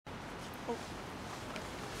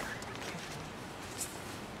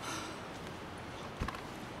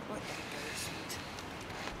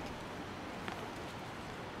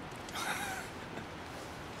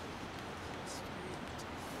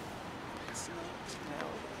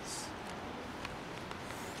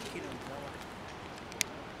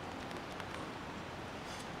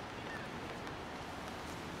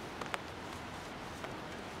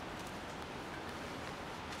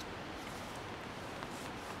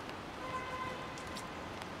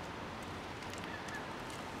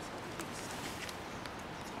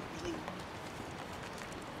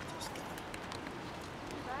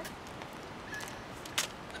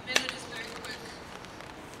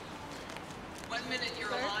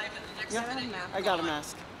I got a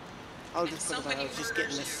mask. I'll just put it on. I was just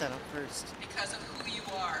getting this set up first. Because of who you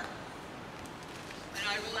are. And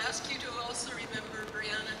I will ask you to also remember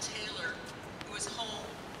Breonna Taylor, who was home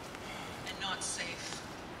and not safe.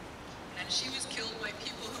 And she was killed by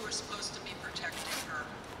people who were supposed to be protecting her.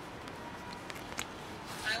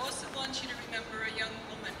 I also want you to remember a young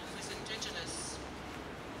woman who is Indigenous.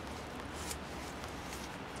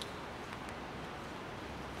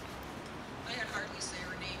 I can hardly say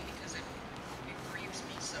her name because it grieves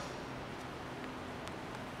me so.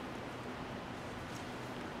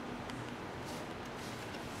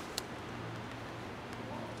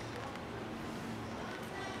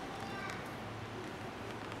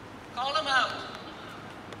 Call them out.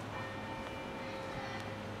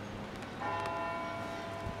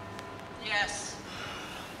 Yes.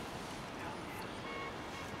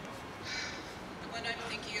 The one I'm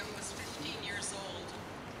thinking of was 15 years old.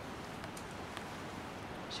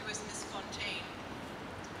 She was Miss Fontaine.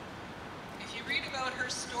 If you read about her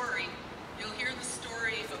story, you'll hear the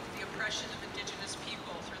story of the oppression of Indigenous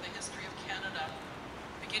people through the history of Canada,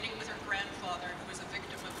 beginning with her grandfather, who was a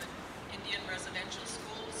victim of the Indian residential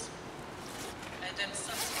schools, and then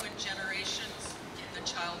subsequent generations in the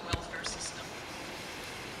child welfare system.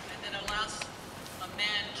 And then alas, a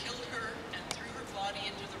man killed her and threw her body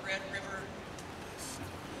into the Red River,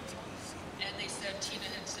 and they said Tina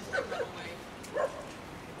had simply run away.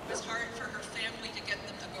 It was hard for her family to get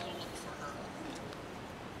them to go look for her.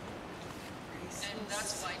 And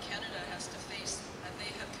that's why Canada has to face that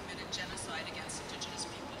they have committed genocide against Indigenous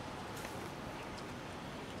people.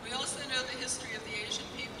 We also know the history of the Asian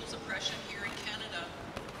people's oppression here in Canada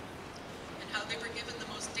and how they were given the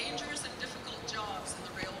most dangerous and difficult jobs in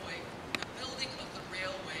the railway, the building of the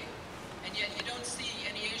railway. And yet you don't see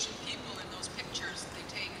any Asian people in those pictures they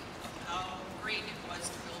take of how great it was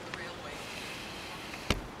to build the railway.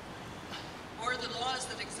 Or the laws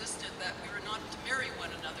that existed that we were not to marry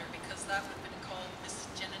one another because that would have been called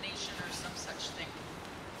miscegenation or some such thing.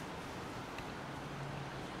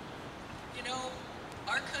 You know,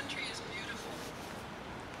 our country is beautiful.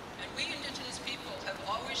 And we Indigenous people have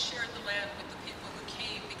always shared the land with the people who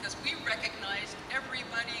came because we recognized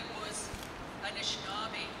everybody was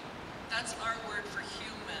Anishinaabe. That's our word for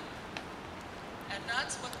human. And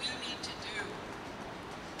that's what we need to do.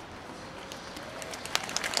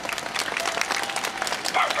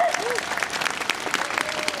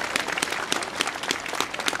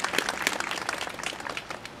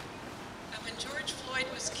 And when George Floyd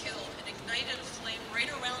was killed, it ignited a flame right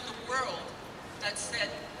around the world that said,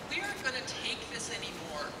 we aren't going to take this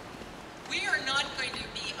anymore. We are not going to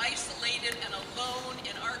be isolated and alone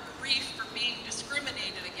in our grief for being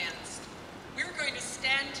discriminated against. We're going to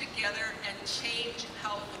stand together and change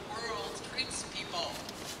how the world treats people.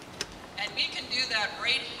 And we can do that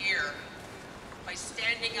right here by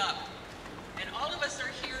standing up. And all of us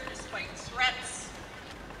are here despite threats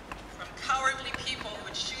from cowardly people who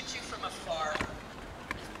would shoot you from afar.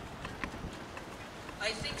 I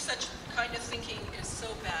think such kind of thinking is so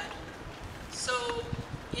bad, so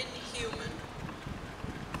inhuman.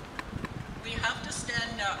 We have to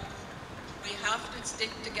stand up. We have to stick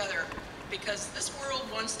together because this world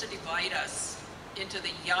wants to divide us into the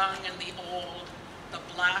young and the old, the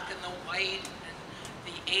black and the white, and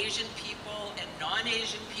the Asian people and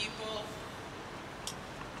non-Asian people.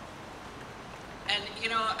 And you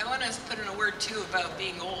know, I want to put in a word too about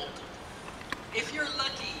being old. If you're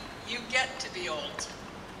lucky, you get to be old.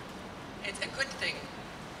 It's a good thing,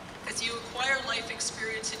 because you acquire life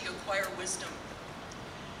experience and you acquire wisdom.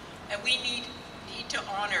 And we need to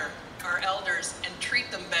honor our elders and treat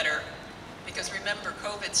them better, because remember,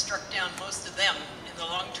 COVID struck down most of them in the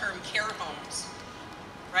long-term care homes,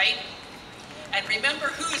 right? And remember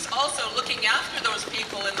who's also looking after those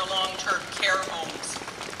people in the long-term care homes,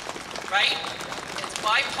 right? It's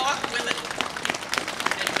BIPOC women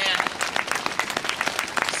and men.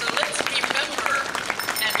 So let's remember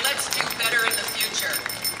and let's do better in the future.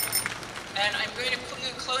 And I'm going to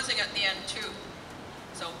include closing at the end too.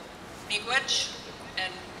 So, miigwech,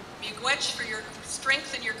 and miigwech for your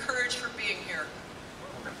strength and your courage for being here.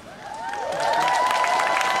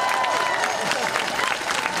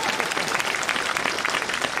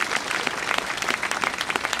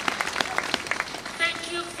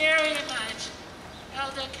 Thank you very much,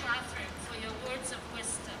 Elder Catherine, for your words of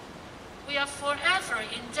wisdom. We are forever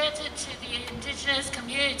indebted to the Indigenous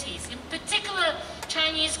communities, in particular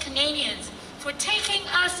Chinese Canadians, for taking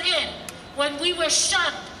us in when we were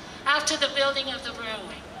shunned after the building of the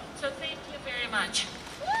railway. So thank you very much.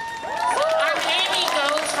 I'm Amy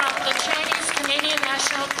Go from the Chinese Canadian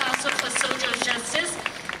National Council for Social Justice.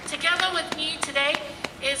 Together with me today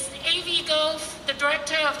is A.V. Go, the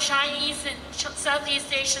Director of Chinese and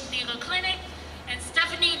Southeast Asian Legal Clinic, and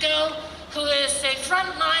Stephanie Go, who is a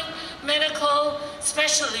frontline medical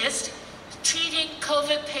specialist treating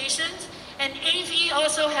COVID patients. And A.V.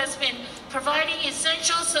 also has been providing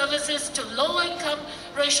essential services to low-income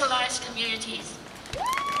racialized communities.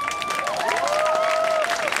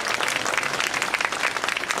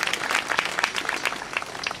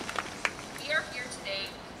 We are here today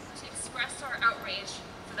to express our outrage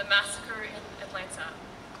for the massacre in Atlanta,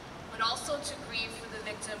 but also to grieve for the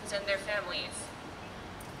victims and their families.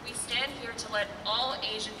 We stand here to let all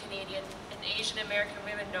Asian Canadian and Asian American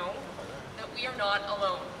women know that we are not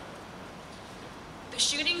alone. The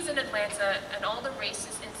shootings in Atlanta and all the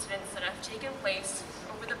racist incidents that have taken place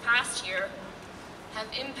over the past year have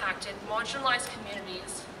impacted marginalized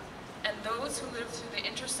communities and those who live through the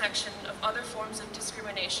intersection of other forms of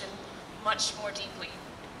discrimination much more deeply.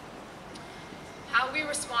 How we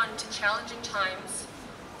respond to challenging times,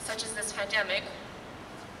 such as this pandemic,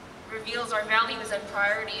 reveals our values and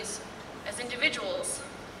priorities as individuals,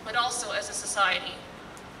 but also as a society.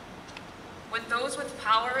 When those with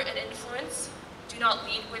power and influence do not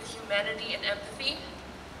lead with humanity and empathy,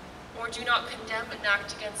 or do not condemn and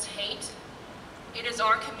act against hate, it is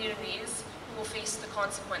our communities who will face the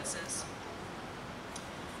consequences.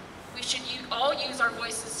 We should all use our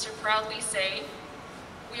voices to proudly say,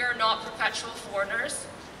 we are not perpetual foreigners,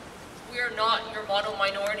 we are not your model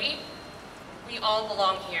minority, we all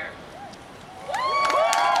belong here.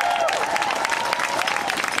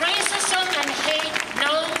 Racism and hate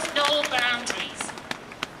knows no boundaries.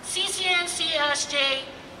 CCNCSJ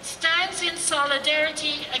stands in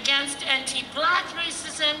solidarity against anti-Black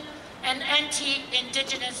racism and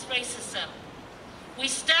anti-Indigenous racism. We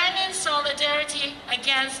stand in solidarity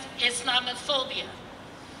against Islamophobia.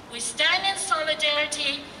 We stand in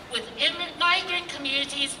solidarity with migrant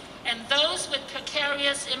communities and those with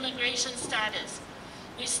precarious immigration status.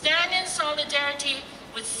 We stand in solidarity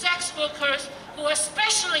with sex workers who are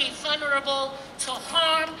especially vulnerable to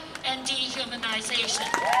harm and dehumanization.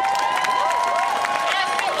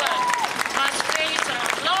 Everyone must face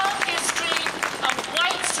a long history of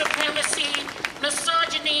white supremacy,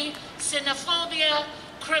 misogyny, xenophobia,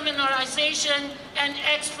 criminalization, and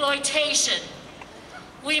exploitation.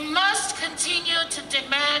 We must continue to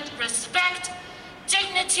demand respect,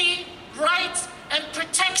 dignity, rights, and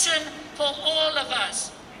protection for all of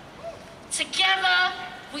us. Together,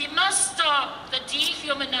 we must stop the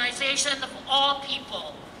dehumanization of all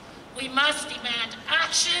people. We must demand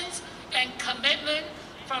actions and commitment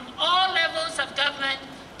from all levels of government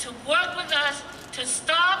to work with us to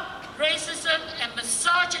stop racism and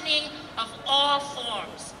misogyny of all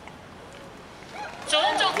forms. 種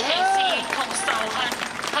族歧視同仇恨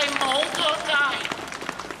係冇國界，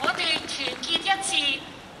我哋團結一致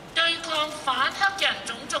對抗反黑人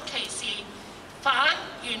種族歧視、反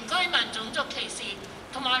原居民種族歧視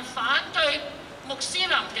同埋反對穆斯林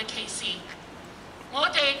嘅歧視。我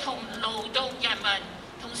哋同勞動人民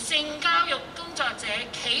同性教育工作者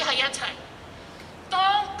企喺一齊。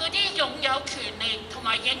當嗰啲擁有權力同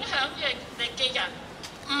埋影響力嘅人，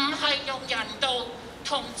唔係用人道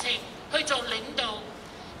同情去做領導，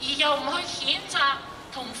而又唔去譴責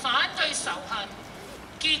同反對仇恨，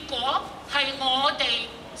結果係我哋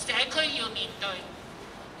社區要面對。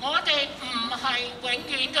我哋唔係永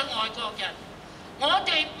遠嘅外國人，我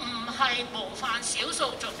哋唔係模範少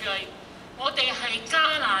數族裔，我哋係加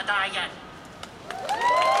拿大人。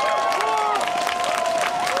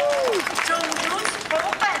种族仇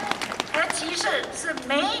恨和歧视是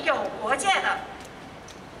没有国界的。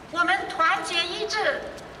我们团结一致，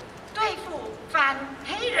对付反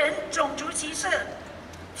黑人种族歧视、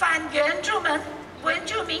反原住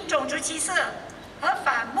民种族歧视和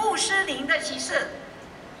反穆斯林的歧视。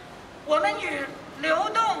我们与流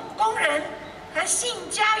动工人和性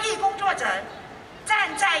交易工作者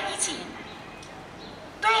站在一起，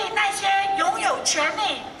对那些拥有权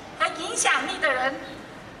力和影响力的人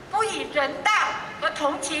不以人人道和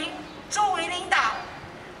同情作为领导，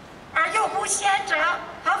而又不先责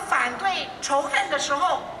和反对仇恨的时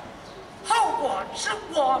候，后果是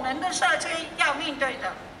我们的社区要面对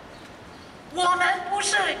的。我们不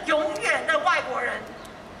是永远的外国人，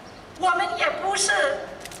我们也不是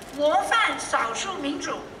模范少数民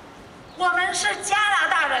族，我们是加拿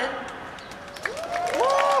大人。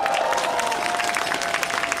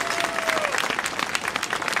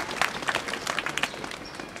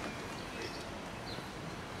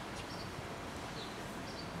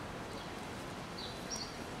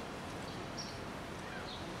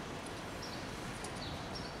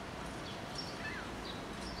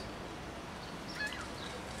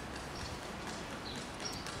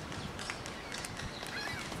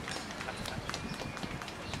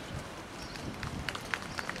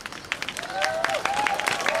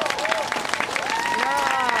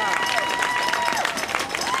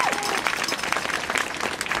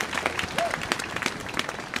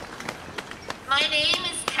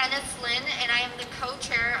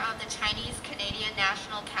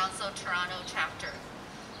Toronto chapter.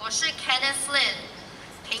 我是 Kenneth Lin，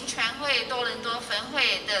 平权會多倫多分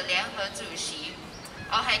會的聯合主席。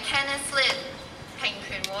我係 Kenneth Lin， 平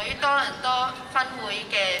權會多倫多分會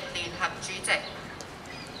嘅聯合主席。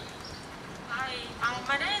Hi,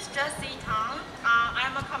 my name is Jessie Tang.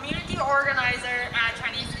 I'm a community organizer at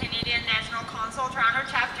Chinese Canadian National Council Toronto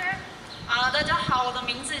chapter. 大家好，我的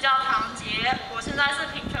名字叫唐杰，我现在是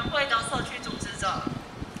平权会的社区组织者。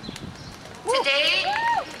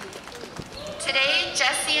Today,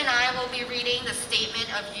 Jessie and I will be reading the Statement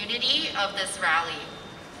of Unity of this rally.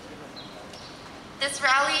 This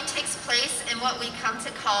rally takes place in what we come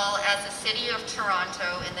to call as the City of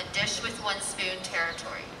Toronto in the Dish with One Spoon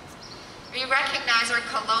territory. We recognize our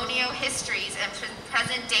colonial histories and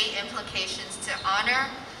present-day implications to honor,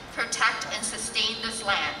 protect, and sustain this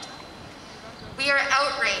land. We are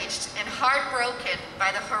outraged and heartbroken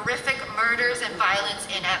by the horrific murders and violence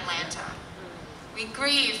in Atlanta. We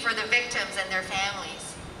grieve for the victims and their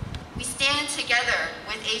families. We stand together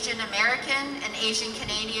with Asian American and Asian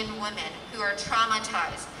Canadian women who are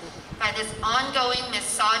traumatized by this ongoing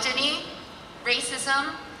misogyny,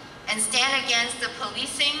 racism, and stand against the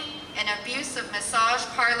policing and abuse of massage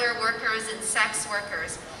parlor workers and sex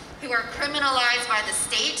workers who are criminalized by the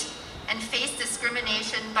state and face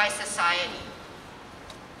discrimination by society.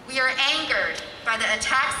 We are angered by the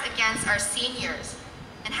attacks against our seniors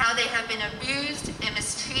and how they have been abused and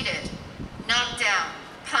mistreated, knocked down,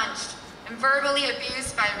 punched, and verbally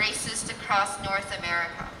abused by racists across North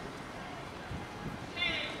America.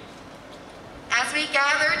 As we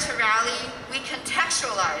gather to rally, we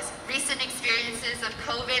contextualize recent experiences of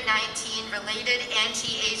COVID-19 related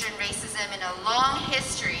anti-Asian racism in a long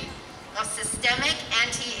history of systemic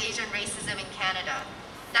anti-Asian racism in Canada.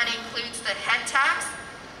 That includes the head tax,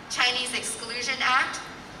 Chinese Exclusion Act,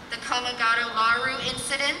 the Komagado Maru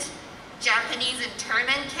incident, Japanese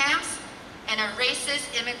internment camps, and a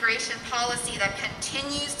racist immigration policy that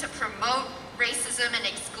continues to promote racism and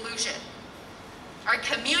exclusion. Our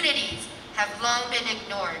communities have long been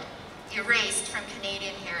ignored, erased from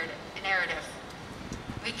Canadian narrative.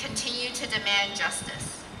 We continue to demand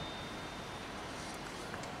justice.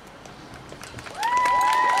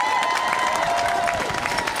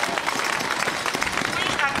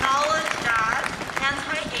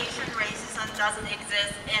 Doesn't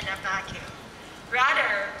exist in a vacuum.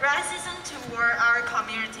 Rather, racism toward our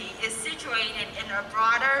community is situated in a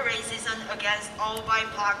broader racism against all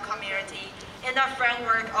BIPOC community in the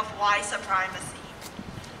framework of white supremacy.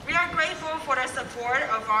 We are grateful for the support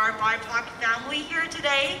of our BIPOC family here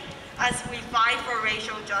today as we fight for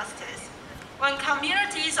racial justice. When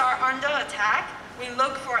communities are under attack, we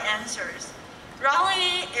look for answers.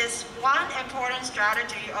 Rallying is one important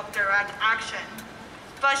strategy of direct action.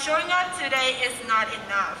 But showing up today is not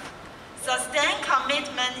enough. Sustained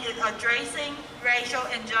commitment in addressing racial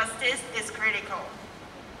injustice is critical.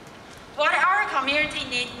 What our community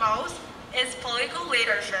needs most is political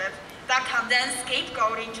leadership that condemns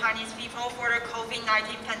scapegoating Chinese people for the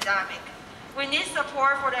COVID-19 pandemic. We need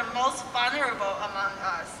support for the most vulnerable among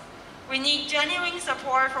us. We need genuine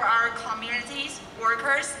support for our communities,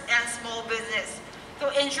 workers, and small business to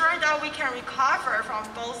ensure that we can recover from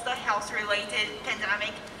both the health-related pandemic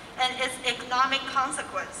and its economic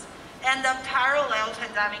consequence, and the parallel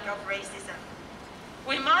pandemic of racism.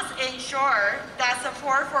 We must ensure that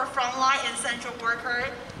support for frontline and essential workers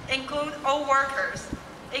include all workers,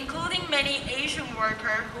 including many Asian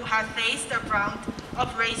workers who have faced the brunt of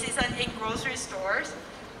racism in grocery stores,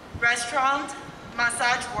 restaurants,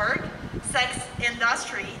 massage work, sex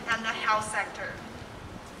industry, and the health sector.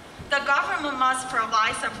 The government must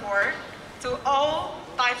provide support to all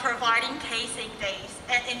by providing pay-sick days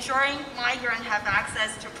and ensuring migrants have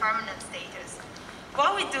access to permanent status.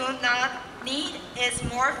 What we do not need is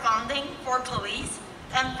more funding for police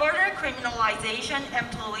and further criminalization and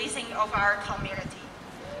policing of our community.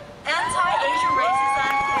 Anti-Asian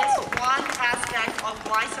racism is one aspect of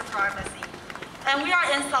white supremacy, and we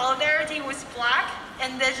are in solidarity with Black,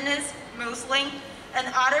 Indigenous, Muslim, and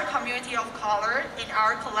other community of color in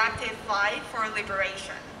our collective fight for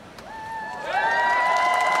liberation.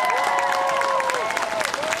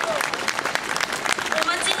 我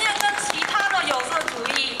们今天跟其他的有色主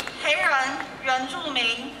义、黑人、原住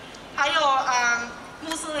民，还有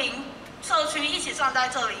穆斯林社区一起站在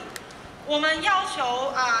这里。我们要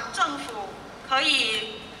求政府可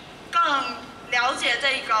以更了解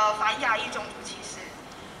这个反亚裔种族歧视。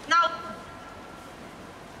那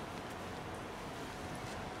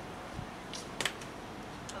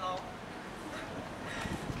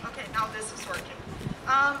Okay, now this is working.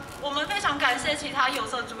 我们非常感谢其他有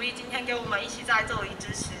色主义今天给我们一起在这里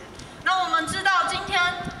支持。那我们知道今天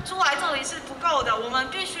出来这里是不够的，我们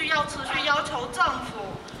必须要持续要求政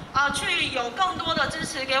府去有更多的支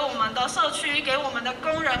持给我们的社区、给我们的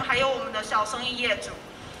工人，还有我们的小生意业主。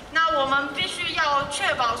那我们必须要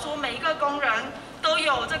确保说每一个工人都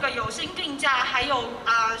有这个有薪病假，还有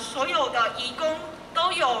所有的移工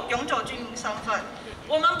都有永久居民身份。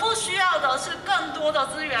 我们不需要的是更多的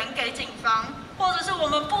资源给警方，或者是我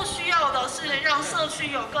们不需要的是让社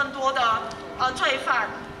区有更多的罪犯。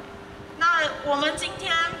那我们今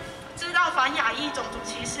天知道反亚裔种族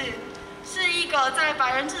歧视是一个在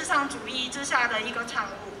白人至上主义之下的一个产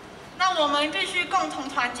物。那我们必须共同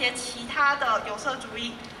团结其他的有色主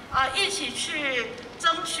义，一起去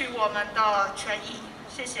争取我们的权益。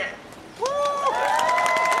谢谢。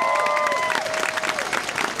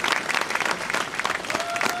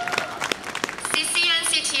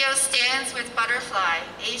 CTO stands with Butterfly,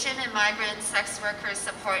 Asian and Migrant Sex Workers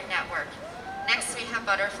Support Network. Next, we have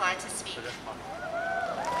Butterfly to speak.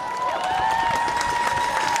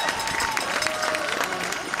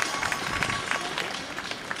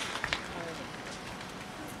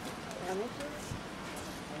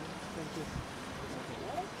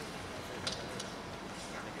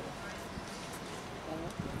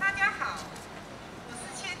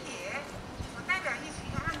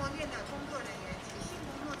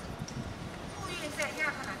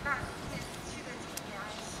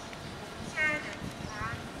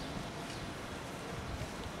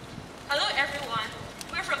 Hello everyone,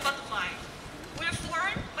 we're from Butterfly. We're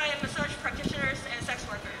formed by massage practitioners and sex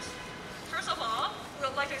workers. First of all, we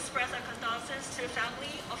would like to express our condolences to the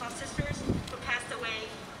family of our sisters who passed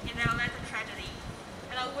away in the Atlanta tragedy,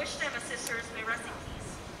 and I wish them our sisters may rest in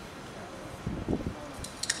peace.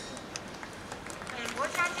 美国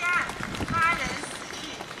参加他人死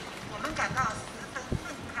去，我们感到十分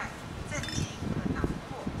愤慨、震惊和难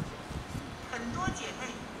过。很多姐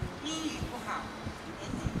妹英语不好，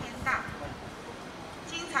年纪偏大，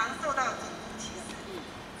经常受到种族歧视，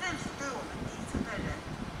政府对我们底层的人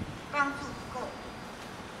帮助不够，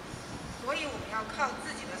所以我们要靠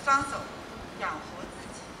自己的双手养活自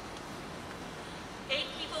己。 8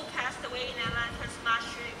 people passed away in Atlanta's mass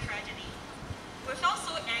shooting tragedy. We felt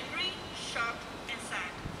so angry, shocked, and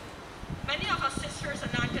sad. Many of our sisters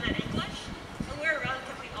are not good at English, and we are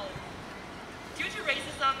relatively old. Due to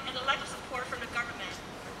racism and the lack of support from the government,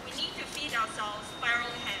 we need to feed ourselves by our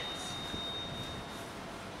own hands.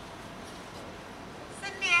 身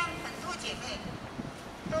边很多姐妹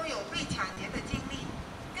都有被抢劫的经历，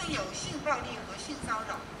更有性暴力和性骚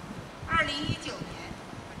扰。2019年，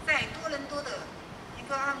在多伦多的一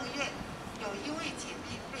个按摩院，有一位姐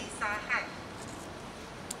妹被杀害。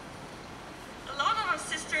 A lot of our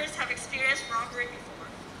sisters have experienced robbery before.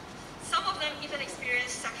 Some of them even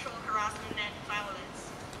experienced sexual harassment and violence.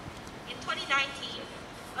 In 2019,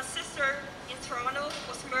 a sister in Toronto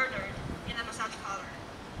was murdered in a massage parlor.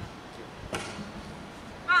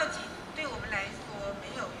 报警对我们来说没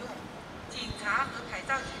有用，警察和牌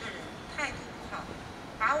照局的人态度不好，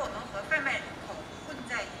把我们和贩卖人口混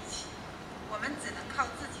在一起。我们只能靠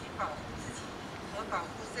自己保护自己和保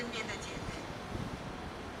护身边的姐妹。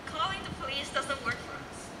 Calling the police doesn't work for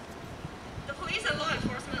us. The police and law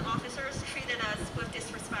enforcement officers treated us with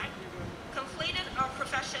disrespect, conflated our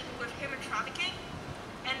profession with human trafficking,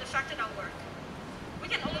 and affected our work. We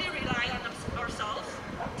can only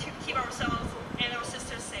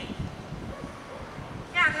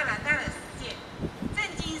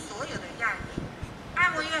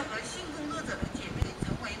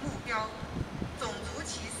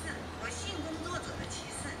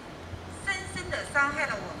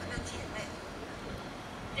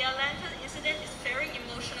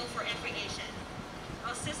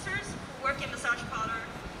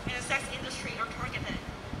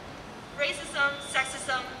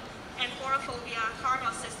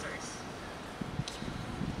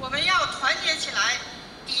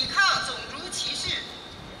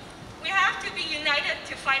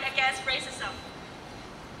fight against racism.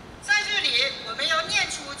 在这里，我们要念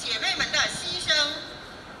出姐妹们的心声。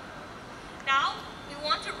 Now, we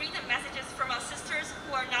want to read the messages from our sisters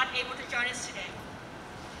who are not able to join us today.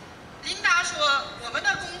 琳达说：“我们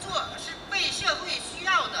的工作是被社会需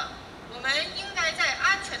要的，我们应该在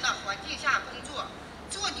安全的环境下工作。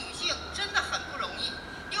做女性真的很不容易，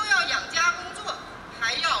又要养家工作，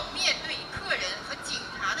还要面对客人和警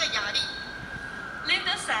察的压力。”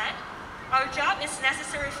 Linda said, "Our job is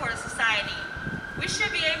necessary for the society. We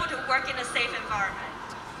should be able to work in a safe environment.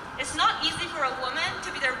 It's not easy for a woman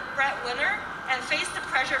to be the breadwinner and face the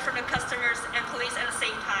pressure from the customers and police at the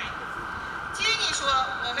same time." 杰尼说：“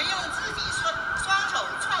我们用自己双手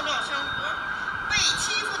创造生活，被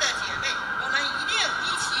欺负的姐妹，我们一定一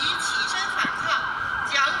起起身反抗，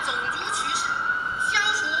讲种族歧视，消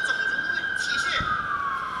除种族歧视。”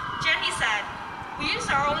 Jenny said, "We use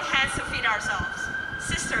our own hands to feed ourselves.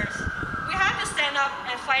 Sisters, we have to stand up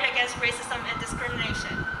and fight against racism and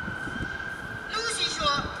discrimination." 露西说：“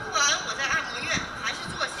不管我在按摩院还是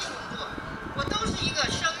做性工作，我都是一个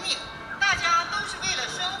生命，大家都是为了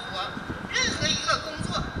生活，任何一个工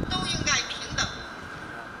作都应该平等。”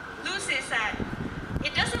 Lucy said,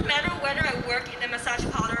 "It doesn't matter whether I work in a massage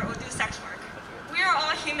parlor or do sex work. We are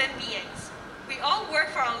all human beings. We all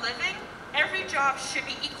work for our living. Every job should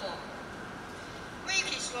be equal." 威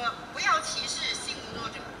皮说：“不要歧视性工作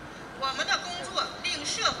者，我们的工作令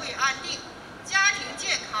社会安定，家庭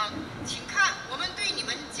健康。请看我们对你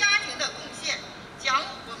们家庭的贡献，讲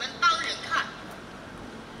我们当人看。”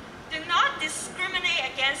 Do not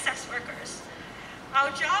discriminate against sex workers.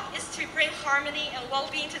 Our job is to bring harmony and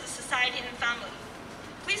well-being to the society and family.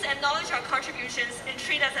 Please acknowledge our contributions and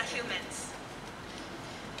treat us as humans.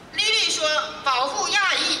 莉莉说：“保护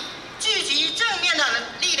亚裔，聚集正面的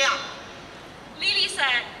力量。” Lily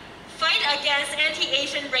said, "Fight against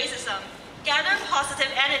anti-Asian racism. Gather positive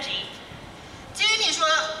energy." 杰尼说：“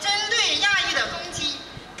针对亚裔的攻击，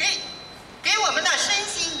给我们的身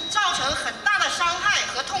心造成很大的伤害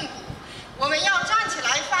和痛苦。我们要站起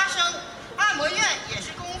来发声。按摩院也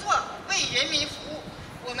是工作，为人民服务。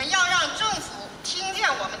我们要让政府听见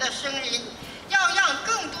我们的声音，要让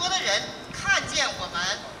更多的人看见我们。”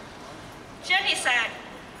 Jenny said,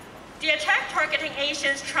 "The attack targeting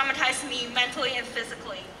Asians traumatized me mentally and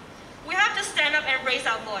physically. We have to stand up and raise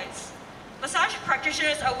our voice. Massage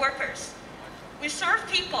practitioners are workers. We serve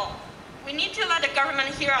people. We need to let the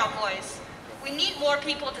government hear our voice. We need more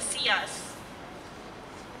people to see us."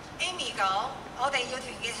 Amy 講：我哋要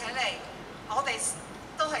團結起嚟，我哋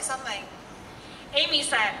都係生命。 Amy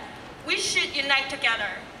said, "We should unite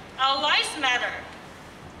together. Our lives matter."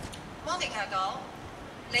 Monica 講：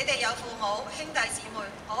你哋有父母、兄弟姊妹，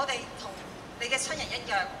我哋同你嘅親人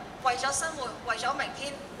一樣，為咗生活，為咗明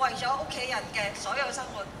天，為咗屋企人嘅所有生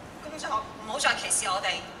活、工作，唔好再歧視我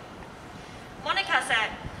哋。 Monica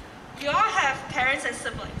said, "You all have parents and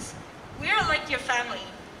siblings. We are like your family.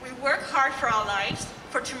 We work hard for our lives,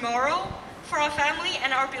 for tomorrow, for our family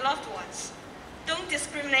and our beloved ones. Don't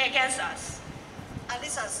discriminate against us."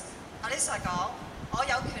 Alisa 講：我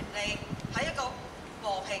有權利喺一個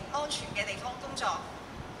和平安全嘅地方工作。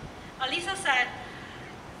 Alisa said,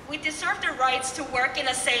 "We deserve the rights to work in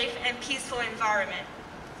a safe and peaceful environment."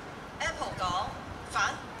 Apple 講：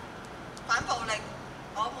反暴力，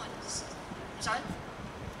我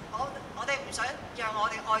哋唔想讓我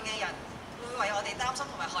哋愛嘅人會為我哋擔心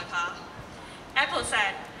同埋害怕。 Apple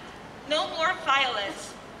said, "No more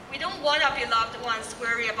violence. We don't want our beloved ones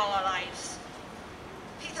worry about our lives."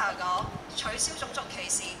 Peter 講：取消種族歧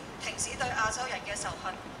視，停止對亞洲人嘅仇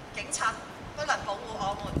恨。警察不能保護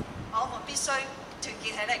我們必須團結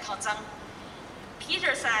起嚟抗爭。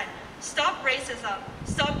 Peter said, "Stop racism.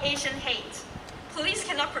 Stop Asian hate. Police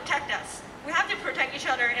cannot protect us. We have to protect each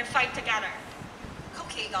other and fight together."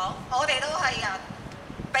 Cookie 講：我哋都係人，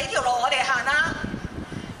俾條路我哋行啦。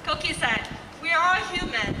 Cookie said, "We are all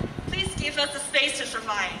human. Please give us the space to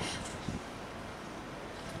survive."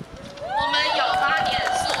 我们有8点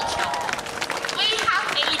诉求 ，We have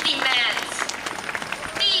 8 demands。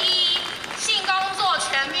第一，性工作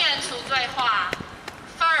全面除罪化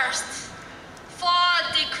 ，First, for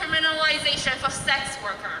decriminalization for sex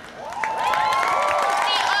worker。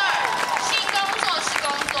第二，性工作是工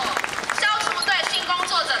作，消除对性工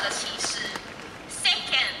作者的歧视。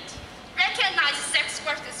Second, recognize sex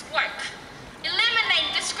work as work.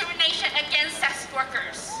 Eliminate discrimination against sex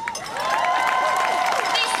workers.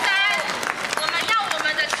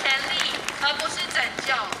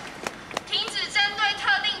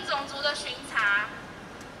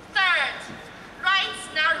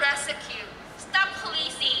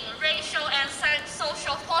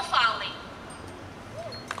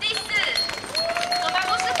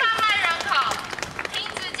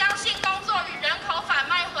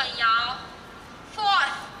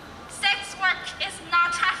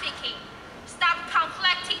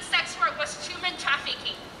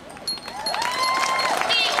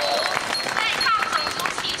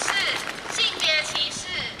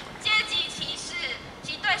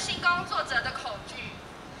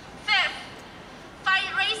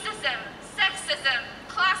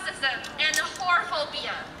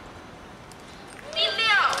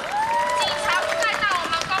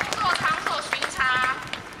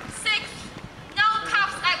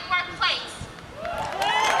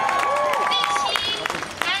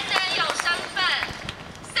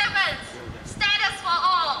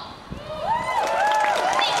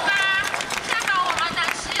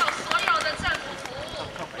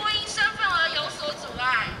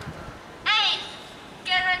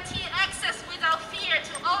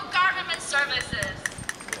 services.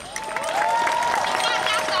 请大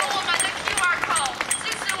家扫我们的 QR code， 支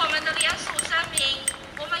持我们的联署声明。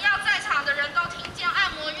我们要在场的人都听见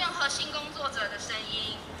按摩院和性工作者的声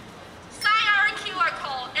音。Sign our QR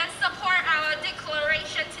code and support our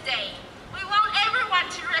declaration today. We want everyone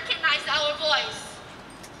to recognize our voice.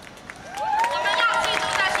 我们要记住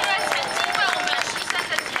那些曾经为我们牺牲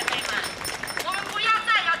的姐妹们。我们不要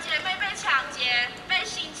再有姐妹被抢劫、被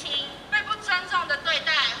性侵、被不尊重的对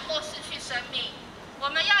待或失去生命。我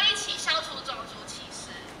们要一起消除种族歧视。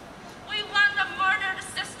We want the murdered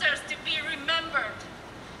sisters to be remembered.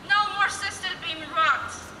 No more sisters being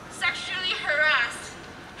robbed, sexually harassed,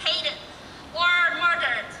 hated, or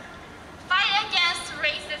murdered. Fight against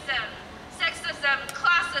racism, sexism,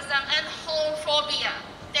 classism, and homophobia.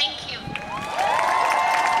 Thank you.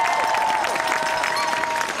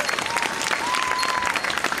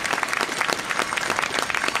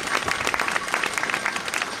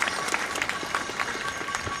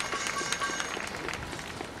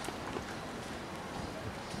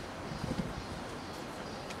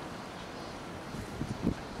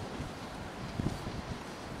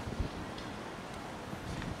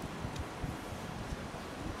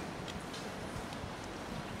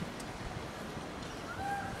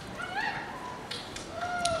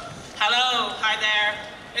 Hello, hi there.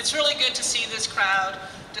 It's really good to see this crowd,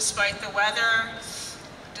 despite the weather,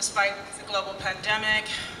 despite the global pandemic,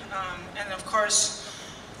 and of course,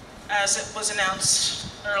 as it was announced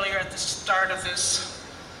earlier at the start of this,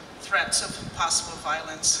 threats of possible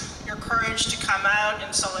violence. Your courage to come out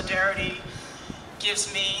in solidarity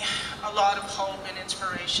gives me a lot of hope and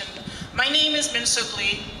inspiration. My name is Min Suk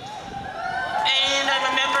Lee, and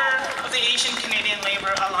I'm a member of the Asian Canadian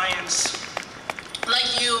Labour Alliance.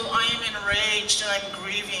 Like you, I am enraged and I'm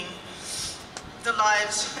grieving the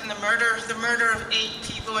lives and the murder of 8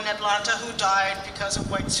 people in Atlanta who died because of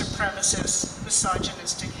white supremacist,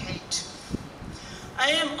 misogynistic hate.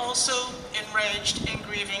 I am also enraged and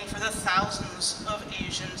grieving for the thousands of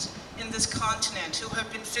Asians in this continent who have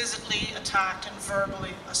been physically attacked and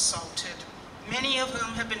verbally assaulted, many of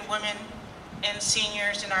whom have been women and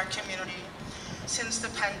seniors in our community since the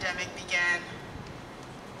pandemic began.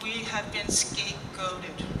 We have been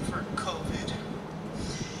scapegoated for COVID.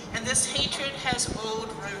 And this hatred has old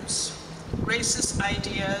roots, racist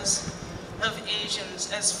ideas of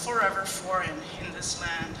Asians as forever foreign in this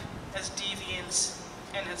land, as deviants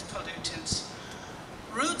and as pollutants.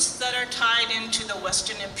 Roots that are tied into the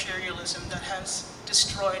Western imperialism that has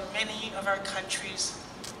destroyed many of our countries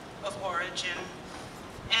of origin,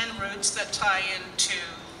 and roots that tie into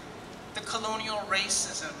the colonial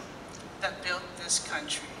racism that built this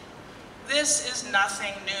country. This is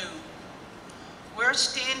nothing new. We're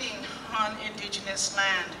standing on indigenous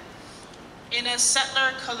land in a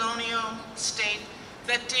settler colonial state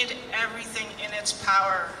that did everything in its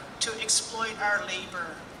power to exploit our labor,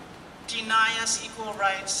 deny us equal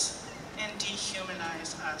rights, and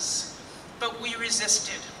dehumanize us. But we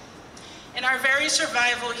resisted. And our very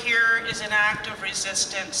survival here is an act of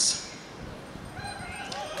resistance.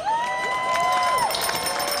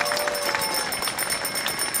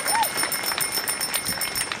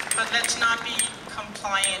 But let's not be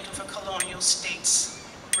compliant with a colonial state's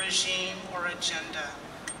regime or agenda.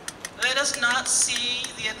 Let us not see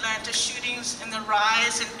the Atlanta shootings and the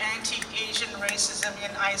rise in anti-Asian racism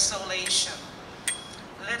in isolation.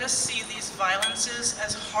 Let us see these violences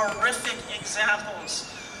as horrific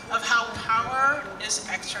examples of how power is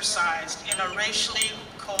exercised in a racially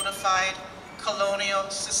codified colonial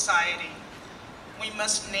society. We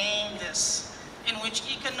must name this, in which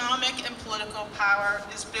economic and political power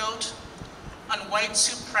is built on white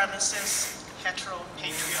supremacist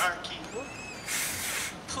heteropatriarchy.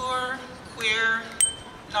 Poor, queer,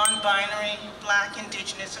 non-binary, Black,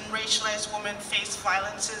 Indigenous, and racialized women face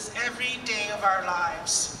violences every day of our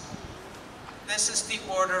lives. This is the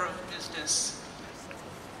order of business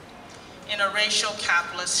in a racial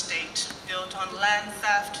capitalist state built on land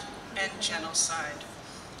theft and genocide.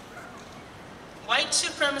 White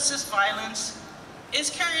supremacist violence is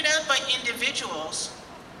carried out by individuals,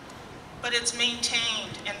 but it's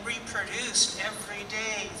maintained and reproduced every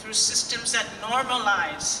day through systems that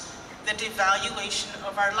normalize the devaluation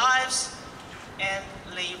of our lives and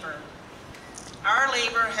labor. Our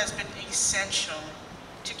labor has been essential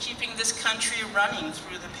to keeping this country running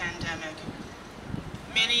through the pandemic.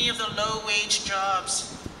 Many of the low-wage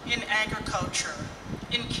jobs in agriculture,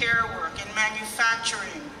 in care work, in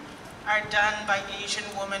manufacturing are done by Asian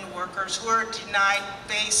women workers who are denied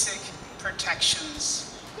basic protections.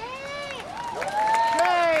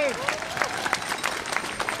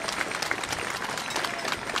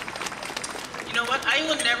 know what? I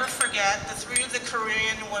will never forget the 3 of the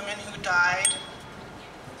Korean women who died.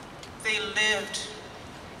 They lived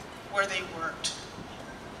where they worked,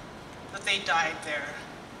 but they died there.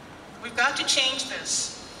 We've got to change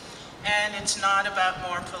this. And it's not about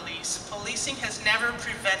more police. Policing has never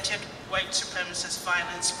prevented white supremacist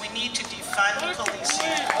violence. We need to defund policing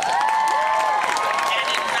and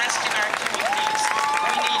invest in our communities.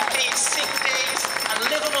 We need paid sick days, a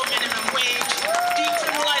livable minimum wage,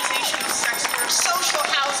 decriminalization of sex work, social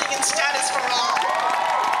housing, and status for all.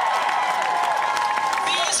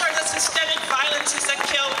 These are the systemic violences that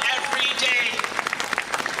kill every day.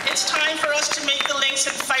 It's time for us to make the links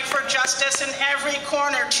and fight for justice in every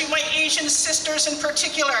corner. To my Asian sisters in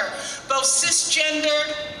particular, both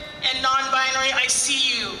cisgendered and non-binary, I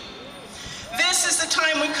see you. This is the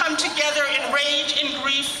time we come together in rage, in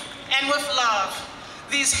grief, and with love.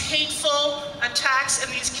 These hateful attacks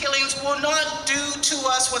and these killings will not do to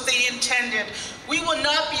us what they intended. We will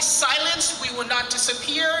not be silenced, we will not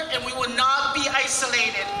disappear, and we will not be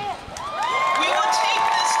isolated. We will take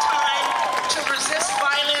this time to resist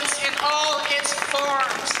violence in all its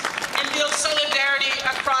forms and build solidarity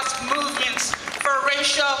across movements for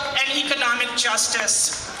racial and economic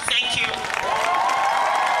justice. Thank you.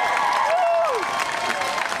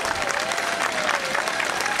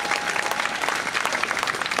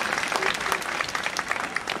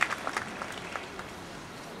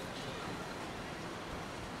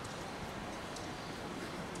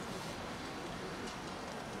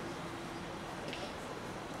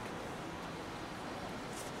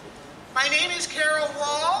 My name is Carol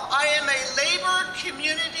Wall. I am a labor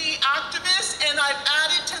community activist, and I've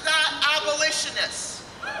added to that abolitionist.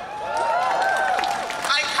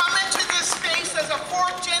 I come into this space as a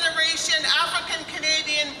 4th-generation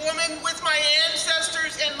African-Canadian woman with my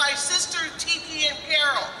ancestors and my sisters Tiki and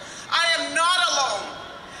Carol. I am not alone.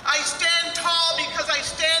 I stand tall because I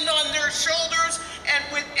stand on their shoulders and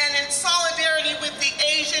in solidarity with the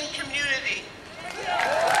Asian community.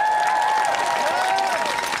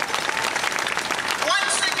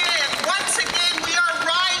 Once again, we are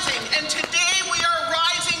rising, and today we are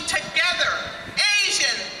rising together.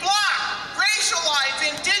 Asian, Black, racialized,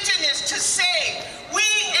 Indigenous, to say we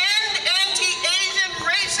end anti-Asian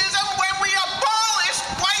racism when we abolish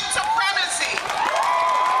white supremacy.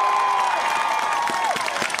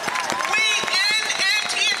 We end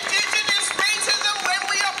anti-Indigenous racism when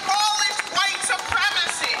we abolish white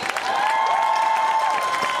supremacy.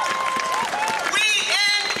 We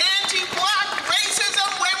end anti-Black racism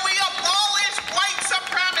when we abolish white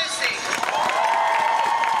supremacy.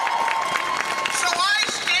 So I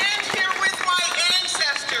stand here with my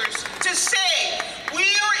ancestors to say we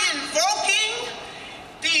are invoking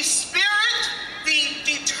the spirit, the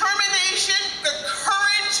determination, the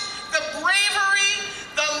courage, the bravery,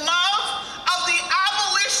 the love of the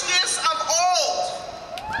abolitionists of old.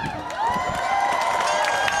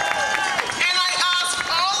 And I ask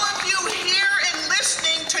all of you here and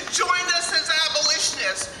listening to join us as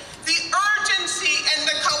abolitionists. The urgency and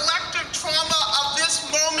the collective trauma of this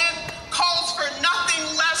moment calls for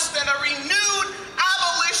nothing less than a renewed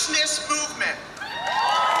abolitionist movement.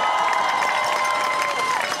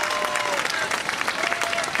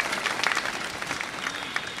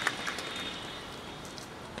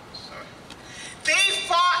 They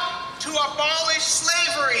fought to abolish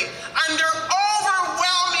slavery under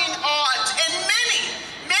overwhelming odds, and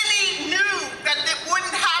many knew that it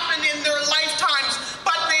wouldn't happen in their lifetimes,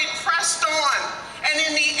 but they pressed on, and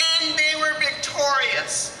in the end they were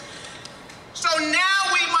victorious. So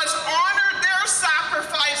now we must honor their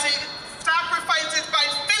sacrifices by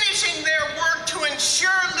finishing their work to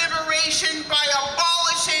ensure liberation by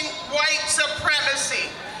abolishing white supremacy.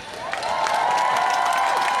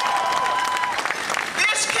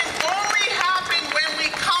 This can only happen when we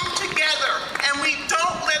come together and we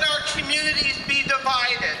don't let our communities be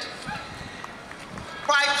divided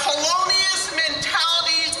by colonialist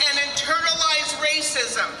mentalities and internalized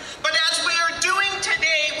racism. But as we are doing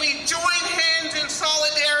today, we join hands in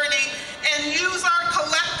solidarity and use our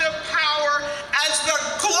collective power as the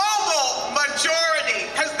global majority,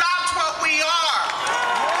 because that's what we are.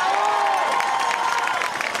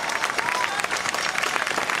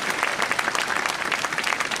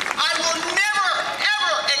 I will never,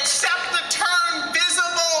 ever accept the term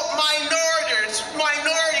visible minorities.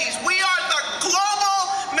 We are the global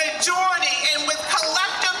majority, and with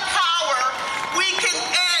collective power, we can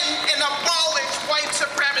end and abolish white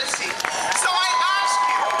supremacy. So I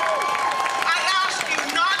ask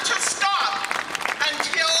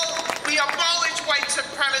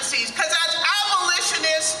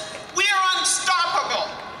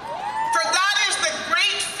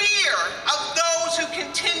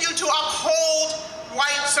to uphold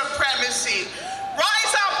white supremacy.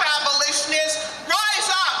 Rise up, abolitionists, rise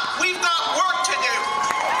up. We've got work to do.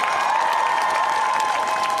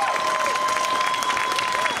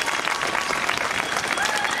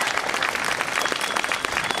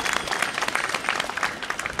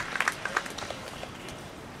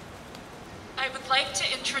 I would like to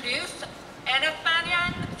introduce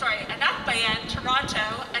Anakbayan Toronto,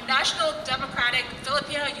 a national democratic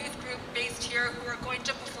Filipino youth group based here who are going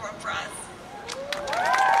to perform for us.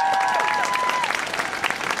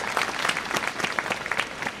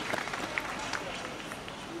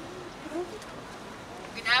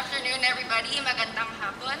 Good afternoon, everybody. Magandang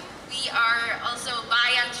hapon. We are also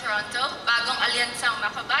Bayan Toronto, Bagong Alyansang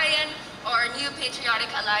Makabayan, or New Patriotic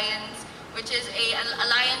Alliance, which is an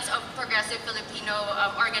alliance of progressive Filipino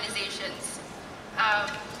organizations.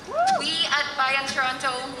 We at Bayan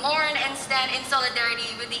Toronto mourn and stand in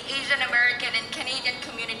solidarity with the Asian American and Canadian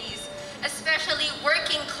communities, especially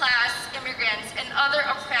working class immigrants and other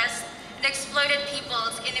oppressed and exploited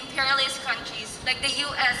peoples in imperialist countries like the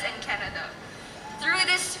US and Canada. Through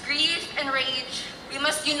this grief and rage, we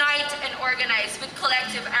must unite and organize with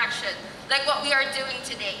collective action, like what we are doing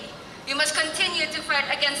today. We must continue to fight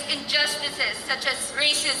against injustices such as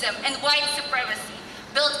racism and white supremacy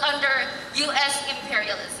built under US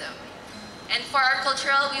imperialism. And for our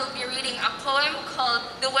cultural, we will be reading a poem called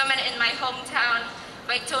The Women in My Hometown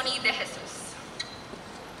by Tony De Jesus.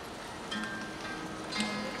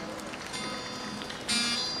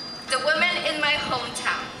 The women in my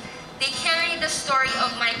hometown, they carry the story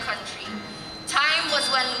of my country. Time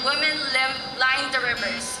was when women lined the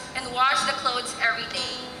rivers and washed the clothes every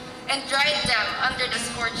day and dried them under the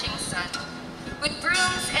scorching sun. With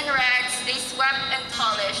brooms and rags, they swept and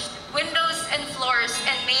polished windows and floors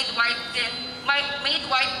and made white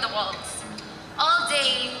the walls. All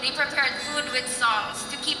day, they prepared food with songs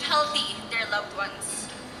to keep healthy their loved ones.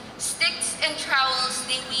 Sticks and trowels,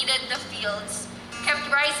 they weeded the fields, kept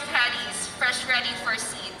rice paddies fresh ready for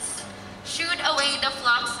seeds, shooed away the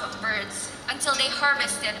flocks of birds until they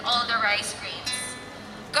harvested all the rice grains,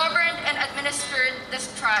 governed and administered the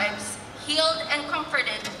tribes, healed and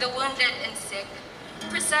comforted the wounded and sick,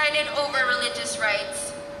 presided over religious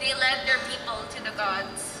rites, they led their people to the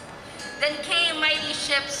gods. Then came mighty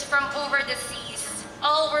ships from over the seas,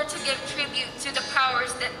 all were to give tribute to the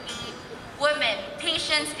powers that be. Women,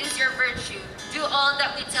 patience is your virtue, do all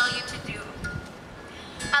that we tell you to do.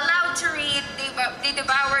 Allowed to read, they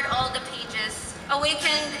devoured all the pages,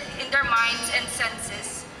 awakened in their minds and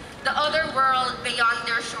senses the other world beyond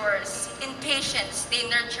their shores. In patience, they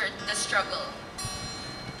nurtured the struggle.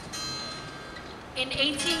 In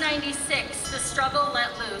 1896, the struggle let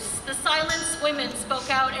loose. The silenced women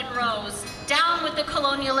spoke out and rose. Down with the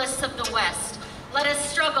colonialists of the West. Let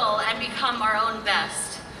us struggle and become our own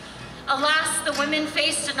best. Alas, the women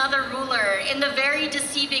faced another ruler. In the very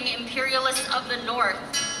deceiving imperialists of the North,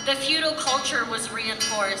 the feudal culture was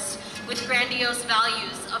reinforced with grandiose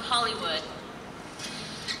values of Hollywood.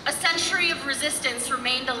 A century of resistance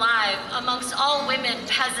remained alive amongst all women,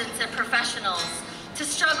 peasants, and professionals to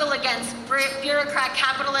struggle against bureaucrat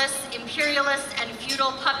capitalists, imperialists, and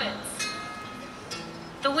feudal puppets.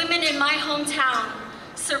 The women in my hometown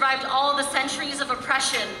survived all the centuries of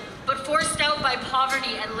oppression, but forced out by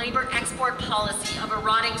poverty and labor export policy of a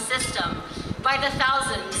rotting system. By the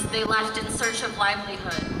thousands, they left in search of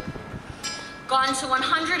livelihood. Gone to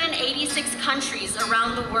 186 countries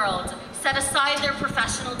around the world, set aside their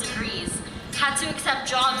professional degrees, had to accept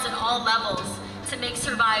jobs at all levels to make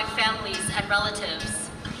survive families and relatives.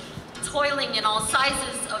 Toiling in all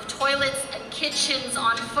sizes of toilets and kitchens,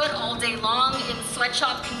 on foot all day long in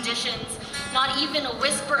sweatshop conditions, not even a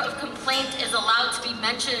whisper of complaint is allowed to be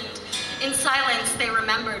mentioned. In silence, they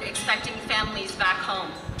remembered expecting families back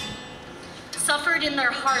home. Suffered in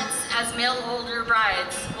their hearts as male older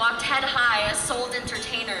brides, walked head high as sold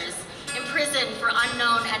entertainers, imprisoned for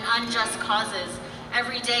unknown and unjust causes.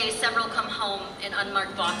 Every day, several come home in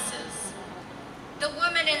unmarked boxes. The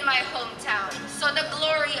women in my hometown saw the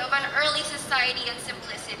glory of an early society and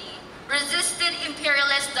simplicity, resisted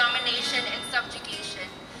imperialist domination and subjugation.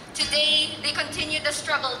 Today, they continue the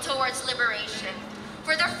struggle towards liberation,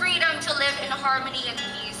 for the freedom to live in harmony and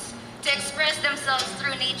peace, to express themselves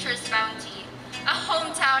through nature's bounty, a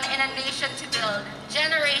hometown and a nation to build,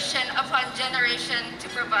 generation upon generation to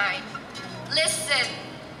provide. Listen,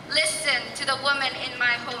 listen to the women in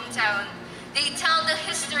my hometown. They tell the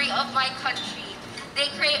history of my country. They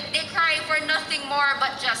cry for nothing more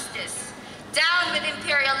but justice. Down with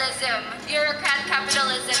imperialism, bureaucrat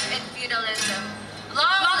capitalism, and feudalism.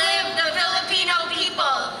 Long live the Filipino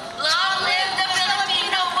people! Long live the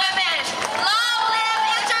Filipino women! Long live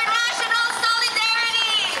international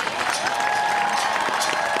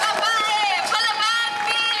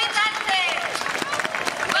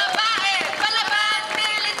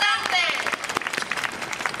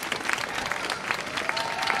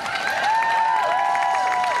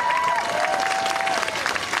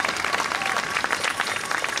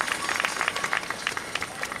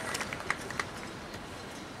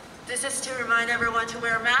everyone to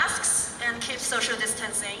wear masks and keep social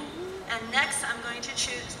distancing. And next, I'm going to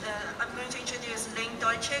introduce Lynn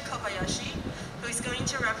Deutsche Kobayashi, who is going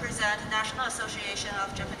to represent the National Association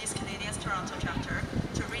of Japanese Canadians Toronto chapter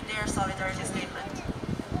to read their solidarity statement.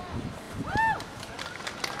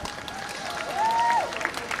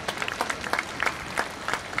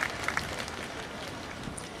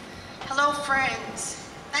 Hello, friends.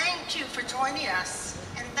 Thank you for joining us.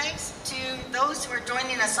 And thanks to those who are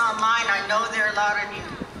joining us online. I know there are a lot of you.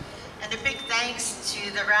 And a big thanks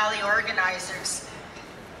to the rally organizers.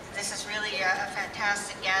 This is really a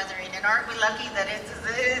fantastic gathering. And aren't we lucky that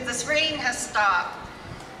this rain has stopped?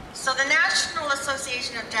 So the National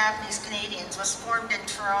Association of Japanese Canadians was formed in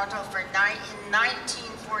Toronto in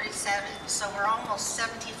 1947. So we're almost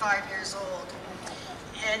 75 years old.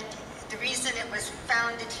 And the reason it was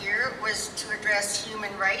founded here was to address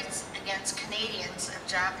human rights against Canadians of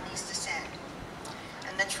Japanese descent.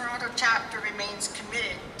 And the Toronto chapter remains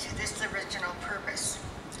committed to this original purpose.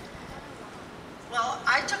 Well,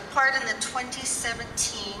 I took part in the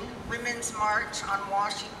 2017 Women's March on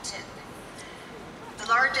Washington, the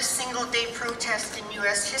largest single-day protest in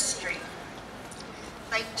U.S. history.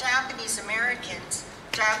 Like Japanese Americans,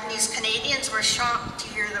 Japanese Canadians were shocked to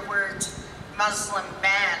hear the words Muslim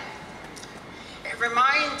ban. It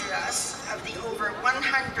reminded us of the over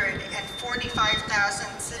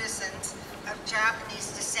 145,000 citizens of Japanese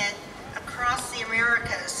descent across the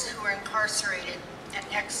Americas who were incarcerated and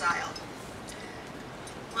exiled.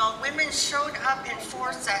 Well, women showed up in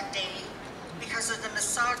force that day because of the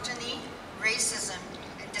misogyny, racism,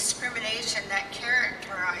 and discrimination that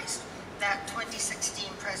characterized that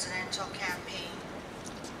 2016 presidential campaign.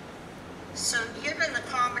 So given the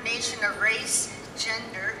combination of race,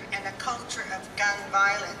 gender, and a culture of gun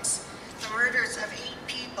violence, the murders of 8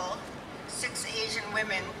 people, 6 Asian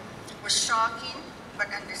women, was shocking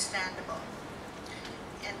but understandable.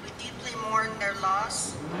 And we deeply mourn their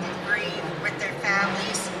loss and grieve with their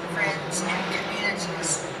families, friends, and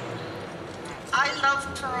communities. I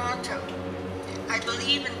love Toronto. I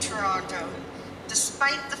believe in Toronto,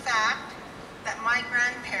 despite the fact that my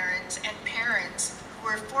grandparents and parents who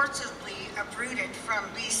were forcibly uprooted from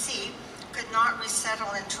BC could not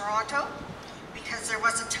resettle in Toronto because there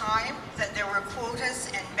was a time that there were quotas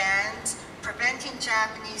and bans preventing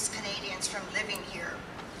Japanese Canadians from living here.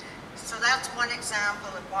 So that's one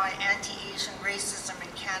example of why anti-Asian racism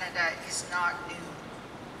in Canada is not new.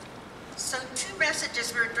 So 2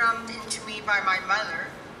 messages were drummed into me by my mother.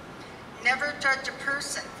 Never judge a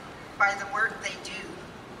person by the work they do.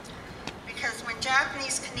 Because when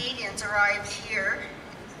Japanese Canadians arrived here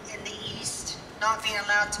in the East, not being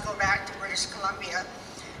allowed to go back to British Columbia,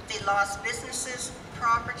 they lost businesses,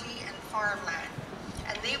 property, and farmland.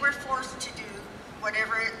 And they were forced to do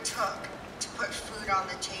whatever it took to put food on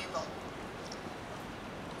the table.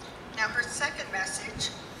 Now her second message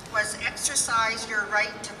was exercise your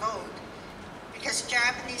right to vote, because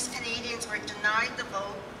Japanese Canadians were denied the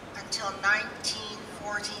vote until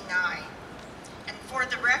 1949. And for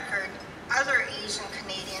the record, other Asian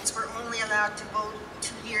Canadians were only allowed to vote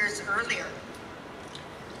 2 years earlier.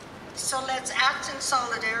 So let's act in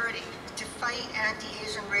solidarity to fight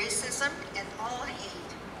anti-Asian racism and all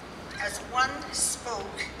hate as one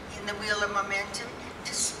spoke in the wheel of momentum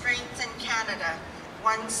to strengthen Canada,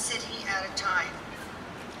 one city at a time.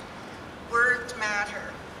 Words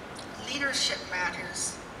matter, leadership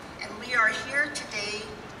matters, and we are here today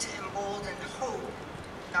to embolden hope,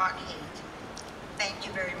 not hate. Thank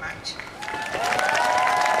you very much.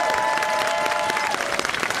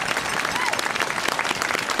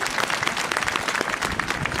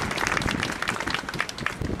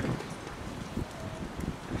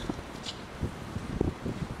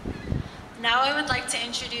 Now I would like to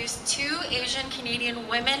introduce 2 Asian Canadian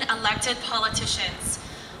women elected politicians.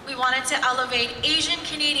 We wanted to elevate Asian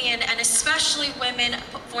Canadian and especially women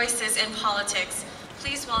voices in politics.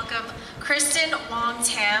 Please welcome Kristen Wong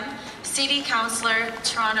Tam, City Councillor,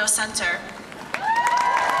 Toronto Centre.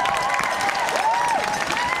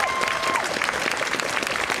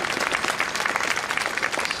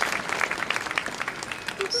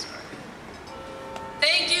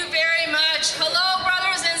 Thank you very much. Hello,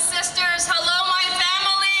 brothers and sisters. Hello, my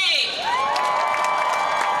family.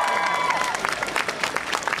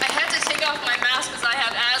 I had to take off my mask because I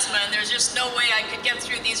have asthma, and there's just no way I could get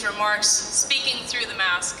through these remarks speaking through the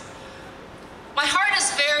mask. My heart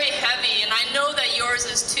is very heavy, and I know that yours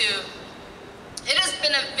is too. It has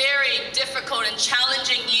been a very difficult and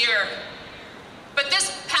challenging year, but this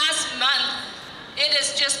past month, it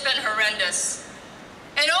has just been horrendous.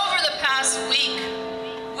 And over the past week,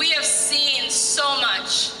 we have seen so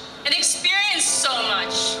much and experienced so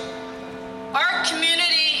much. Our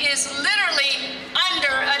community is literally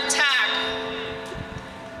under attack.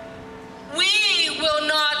 We will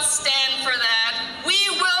not stand for that. We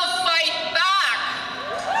will fight back.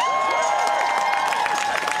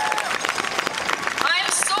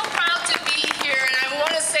 I'm so proud to be here, and I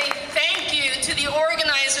want to say thank you to the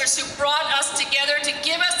organizers who brought us together to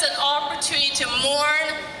give us an opportunity to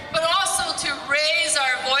mourn, but also to raise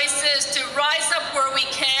our voices, to rise up where we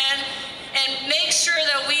can, and make sure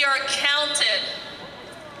that we are counted.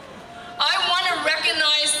 I want to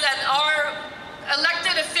recognize that our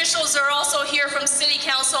elected officials are also here from City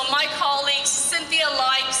Council. My colleagues, Cynthia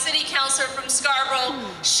Like, City Councilor from Scarborough,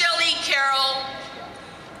 Shelley Carroll,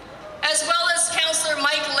 as well as Councillor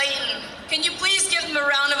Mike Layton. Can you please give them a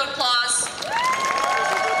round of applause?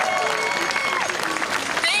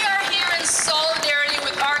 They are here in solidarity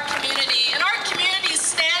with our community, and our community is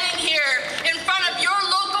standing here in front of your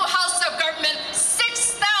local House of Government,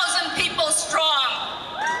 6,000 people strong.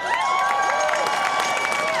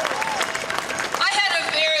 I had a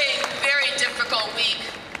very, very difficult week.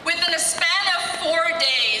 Within a span of 4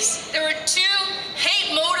 days, there were 2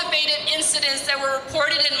 hate-motivated incidents that were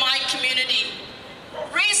reported in my community.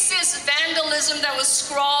 Racist vandalism that was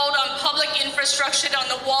scrawled on public infrastructure on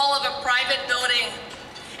the wall of a private building.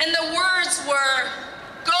 And the words were,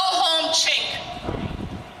 "Go home, chink."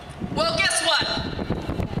 Well, guess what?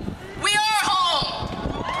 We are home.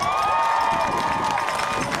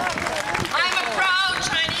 I'm a proud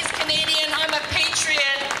Chinese Canadian. I'm a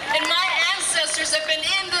patriot. And my ancestors have been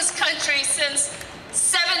in this country since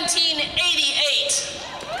 1788.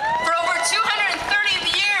 For over 230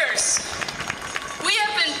 years. We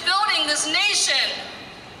have been building this nation,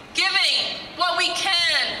 giving what we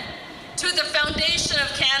can to the foundation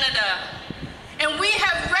of Canada. And we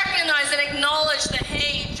have recognized and acknowledged the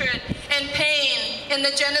hatred and pain in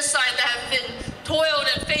the genocide that have been toiled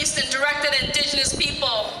and faced and directed at Indigenous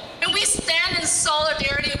people. And we stand in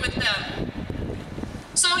solidarity with them.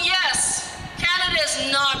 So yes, Canada is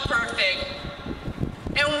not perfect.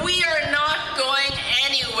 And we are not going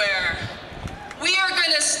anywhere. We are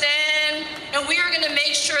going to stand, and we are going to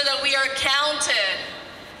make sure that we are counted.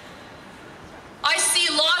 I see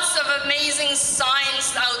lots of amazing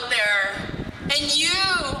signs out there, and you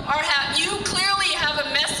clearly have a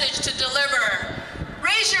message to deliver.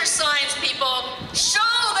 Raise your signs, people.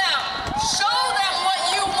 Show them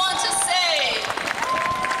what you want to say.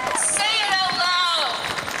 Say it out loud.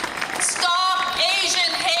 Stop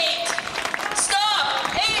Asian hate.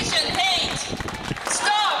 Stop Asian hate.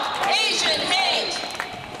 Stop Asian hate.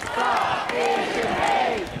 Stop Asian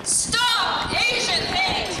hate. Stop Asian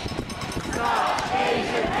hate. Stop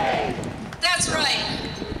Asian hate. That's right.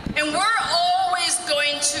 And we're always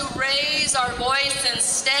going to raise our voice and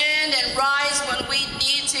stand and rise when we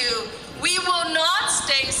need to. We will not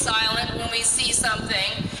stay silent when we see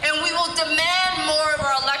something, and we will demand more of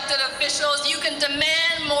our elected officials. You can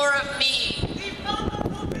demand more of me.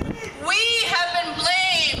 We have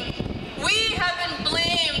been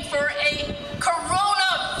blamed for a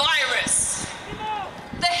coronavirus.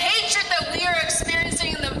 The hatred that we are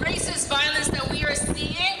experiencing and the racist violence that we are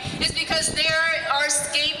seeing is because they are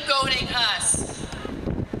scapegoating us.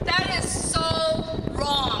 That is so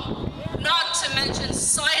wrong, not to mention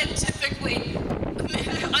scientifically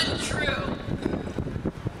untrue.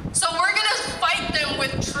 So we're going to fight them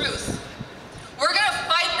with truth. We're going to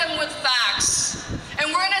fight them with facts.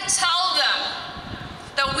 And we're going to tell them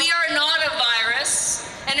that we are not a virus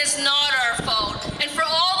and it's not our fault. And for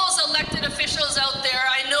all those elected officials out there,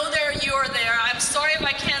 I know you are there. I'm sorry if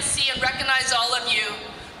I can't see and recognize all of you,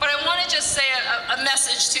 but I want to just say a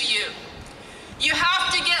message to you. You have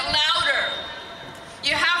to get louder.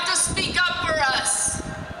 You have to speak up for us.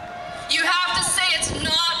 You have to say it's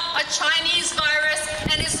not a Chinese virus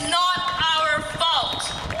and it's not our fault.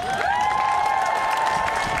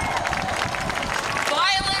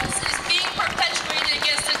 Violence is being perpetuated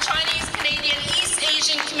against the Chinese, Canadian, East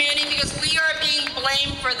Asian community because we are being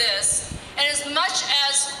blamed for this. And as much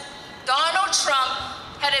as Donald Trump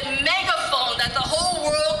had a megaphone that the whole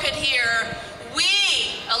world could hear, we,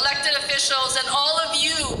 elected officials, and all of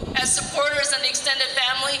you as supporters and the extended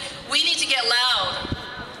family, we need to get loud.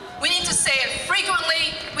 We need to say it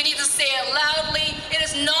frequently. We need to say it loudly. It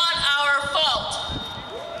is not our fault.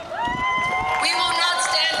 We will not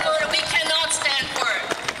stand for it. We cannot stand for it.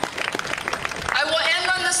 I will end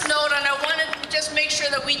on this note, and I want to just make sure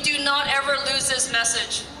that we do not ever lose this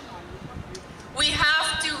message. We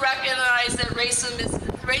have to recognize that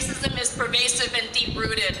racism is pervasive and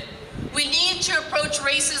deep-rooted. We need to approach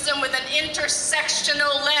racism with an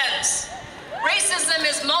intersectional lens. Racism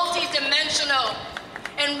is multidimensional,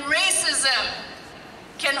 and racism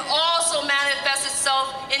can also manifest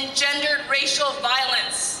itself in gendered racial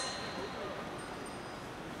violence.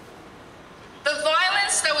 The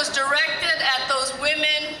violence that was directed at those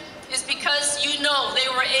women is because you know they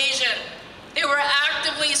were Asian. They were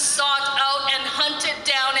actively sought out and hunted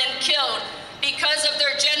down and killed because of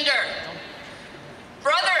their gender.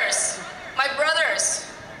 Brothers, my brothers,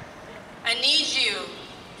 I need you.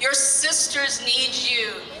 Your sisters need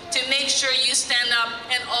you to make sure you stand up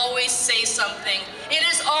and always say something. It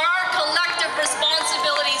is our collective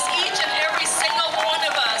responsibilities, each and every single one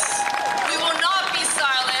of us. We will not be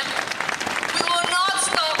silent. We will not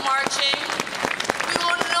stop marching. We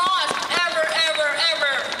will not ever, ever,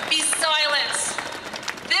 ever be silenced.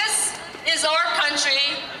 This is our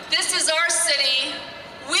country. This is our city.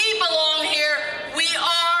 We belong here. We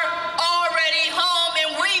are already home,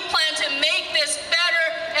 and we plan to make this better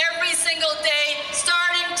every single day,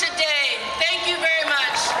 starting today. Thank you very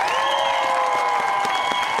much.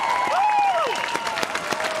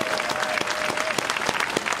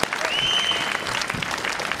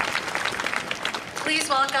 Please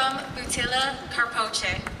welcome Butila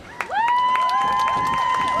Karpoche.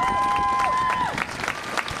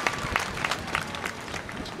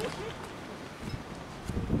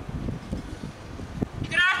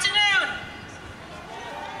 Good afternoon.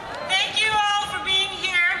 Thank you all for being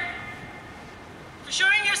here, for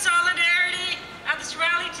showing your solidarity at this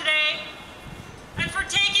rally today, and for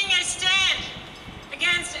taking a stand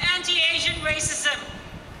against anti-Asian racism.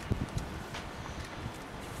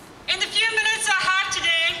 In the few minutes I have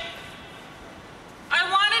today, I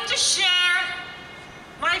wanted to share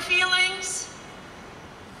my feelings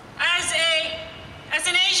as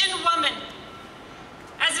an Asian woman,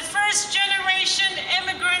 as a first-generation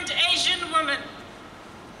immigrant Asian woman,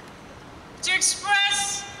 to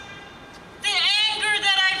express the anger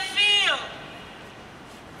that I feel,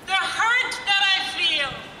 the hurt that I feel.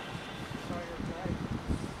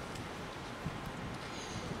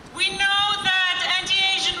 We know that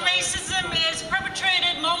anti-Asian racism is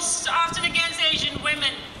perpetrated most often against Asian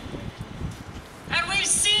women. And we've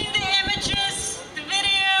seen the images, the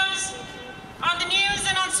videos, on the news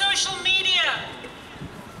and on social media.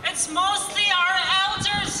 It's mostly our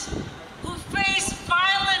elders who face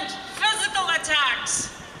violent physical attacks.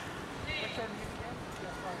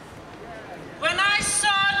 When I saw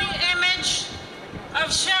the image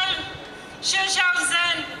of Xie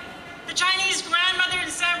Xiaozhen, the Chinese grandmother in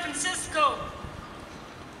San Francisco,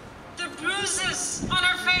 the bruises on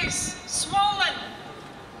her face, swollen,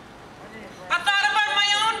 I thought about my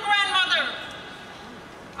own grandmother.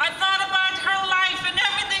 I thought about her life and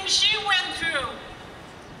everything she went through.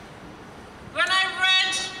 When I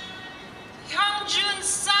read Hyung Jun's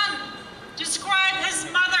son describe his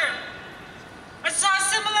mother, I saw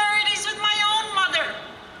similarities with my own mother.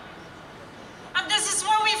 And this is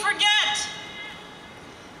what we forget,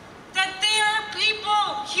 that they are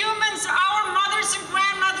people, humans, our mothers and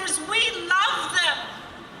grandmothers, we love them.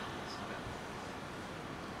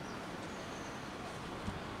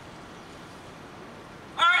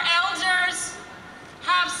 Our elders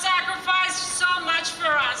have sacrificed so much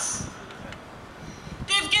for us.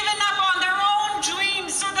 They've given up on their own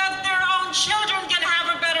dreams so that their own children can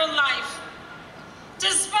have a better life.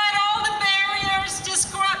 Despite all the barriers,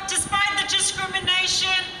 despite the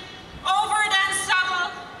discrimination, overt and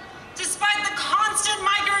subtle, despite the constant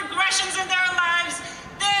microaggressions in their lives,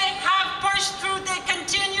 they have pushed through, they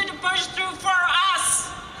continue to push through for us.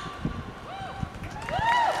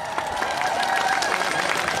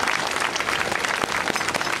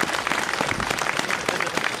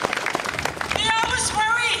 They always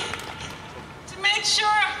worry to make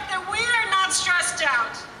sure that we are not stressed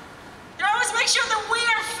out. They always make sure that we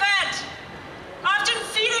are fed, often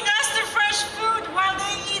feeding us the fresh food while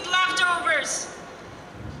they eat leftovers.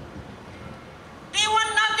 They want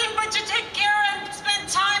nothing but to take care and spend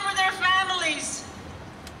time with their families.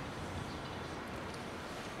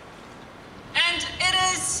 And it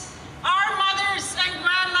is our mothers and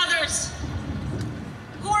grandmothers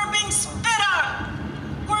who are being spit on,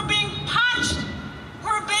 who are being punched, who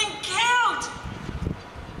are being killed.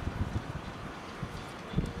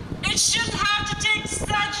 It shouldn't have to take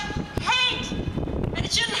such hate.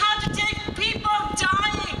 It shouldn't have to take people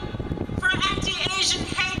dying for anti-Asian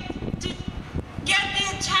hate to get the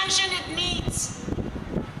attention it needs.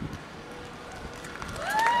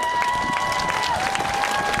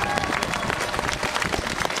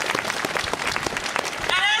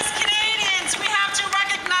 And as Canadians, we have to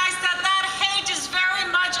recognize that that hate is very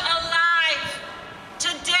much alive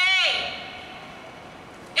today.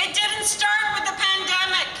 It didn't start with the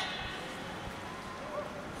pandemic.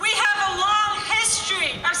 We have a long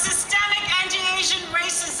history of systemic anti-Asian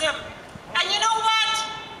racism racism. And you know what?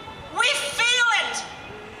 We feel it.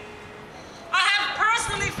 I have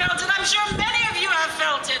personally felt it. I'm sure many of you have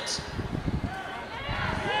felt it.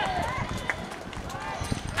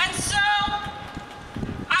 And so,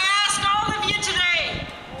 I ask all of you today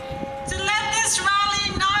to let this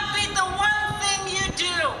rally not be the one thing you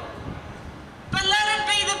do, but let it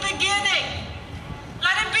be the beginning.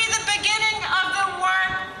 Let it be the beginning of the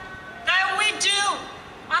work that we do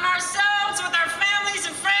on ourselves, with our families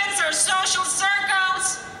and friends, our social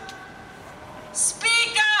circles.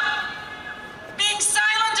 Speak up. Being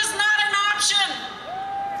silent is not an option.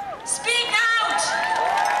 Speak out.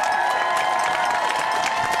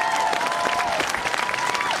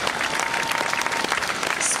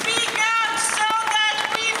 Speak out so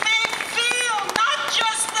that we may feel not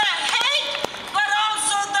just the hate, but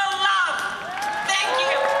also the love. Thank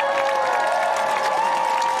you.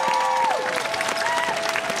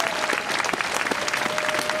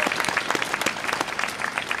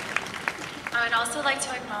 I would also like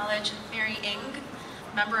to acknowledge Mary Ng,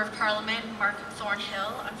 Member of Parliament Mark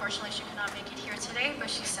Thornhill. Unfortunately, she could not make it here today, but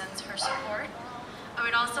she sends her support. I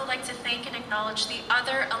would also like to thank and acknowledge the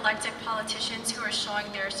other elected politicians who are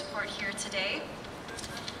showing their support here today.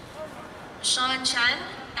 Sean Chen,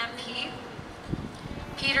 MP,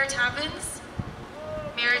 Peter Tabbins,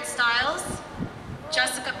 Merritt Stiles,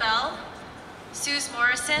 Jessica Bell, Suze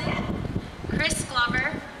Morrison, Chris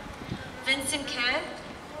Glover, Vincent Kidd,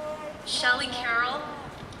 Shelley Carroll,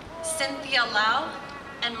 Cynthia Lau,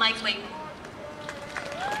 and Mike Layton.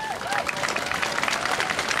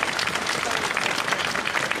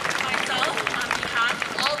 Myself, on behalf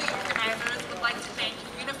of all the organizers, would like to thank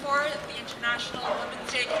UNIFOR, the International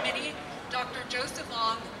Women's Day Committee, Dr. Joseph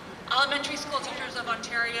Long, Elementary School Teachers of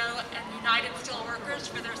Ontario, and United Steelworkers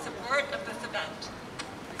for their support of this event.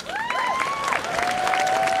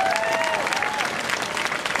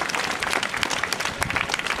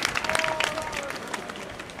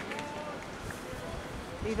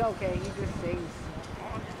 He's okay, he just sings.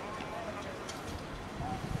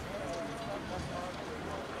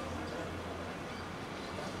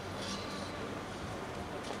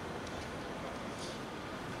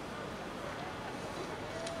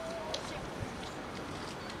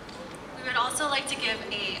 We would also like to give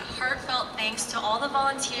a heartfelt thanks to all the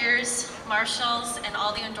volunteers, marshals, and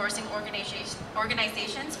all the endorsing organizations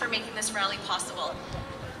for making this rally possible.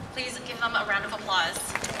 Please give them a round of applause.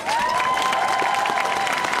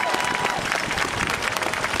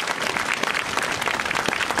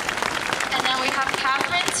 And now we have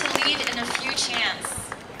Catherine to lead in a few chants.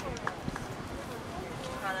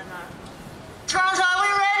 Toronto, are we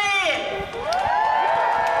ready?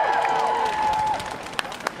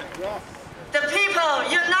 Yes. The people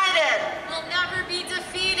united. Will never be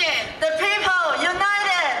defeated. The people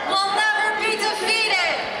united. Will never be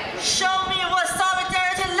defeated. Show me what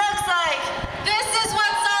solidarity looks like. This is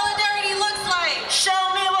what solidarity looks like.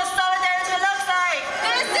 Show me what solidarity looks like.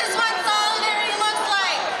 This is what solidarity looks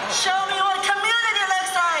like. Show me what community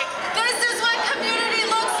looks like. This is what community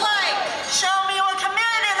looks like. Show me what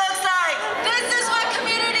community looks like. This is what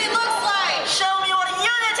community looks like. Show me what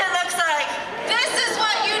unity looks like. This is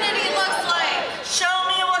what unity looks like. Show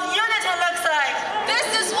me what unity looks like. This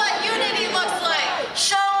is what unity looks like.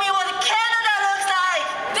 Show me what Canada looks like.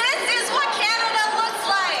 This is what Canada looks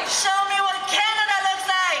like. Show me what Canada looks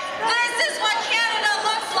like. This is what Canada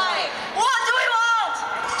looks like. What do we want?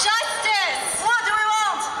 Justice. What do we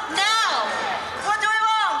want? Now. What do we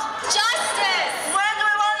want? Justice. When do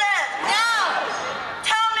we want it? Now.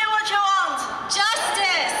 Tell me what you want.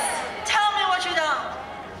 Justice. Tell me what you don't.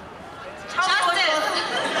 Tell me what you want.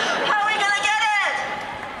 How are we gonna get it?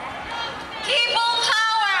 People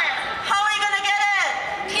power. How are we gonna get it?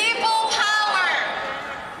 People power.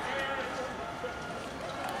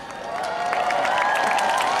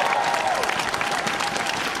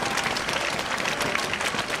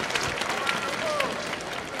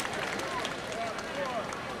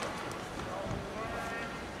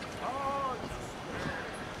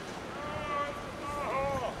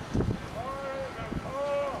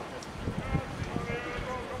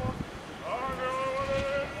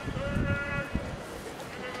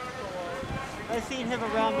 I've seen him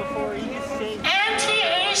around before, he just sings.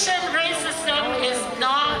 Anti-Asian racism is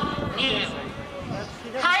not new.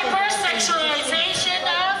 Hypersexualization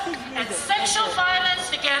of and sexual violence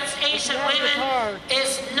against Asian women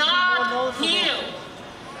is not new.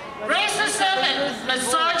 Racism and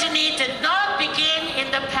misogyny did not begin in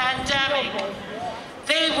the pandemic.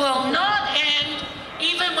 They will not end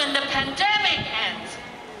even when the pandemic ends.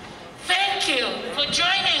 Thank you for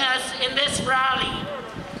joining us in this rally.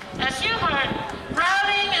 As you heard,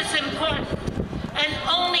 rallying is important, and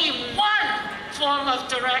only form of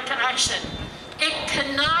direct action. It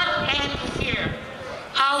cannot end here.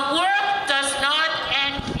 Our work does not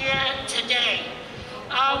end here today.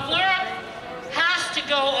 Our work has to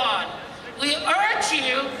go on. We urge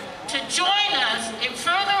you to join us in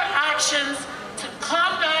further actions to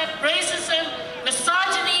combat racism,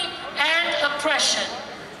 misogyny, and oppression.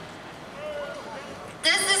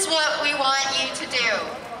 This is what we want you to do.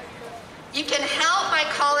 You can help by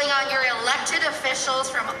calling on your elected officials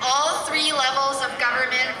from all 3 levels of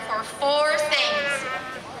government for 4 things.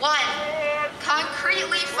 1,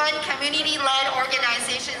 concretely fund community-led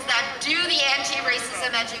organizations that do the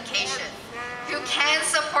anti-racism education, who can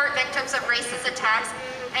support victims of racist attacks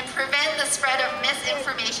and prevent the spread of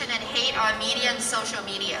misinformation and hate on media and social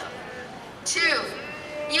media. 2,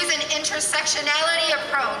 use an intersectionality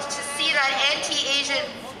approach to see that anti-Asian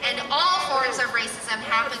and all forms of racism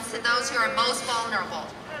happens to those who are most vulnerable,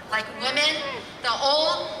 like women, the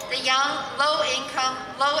old, the young, low income,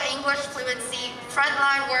 low English fluency,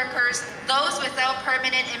 frontline workers, those without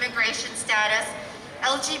permanent immigration status,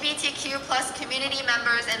 LGBTQ+ community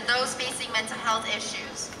members, and those facing mental health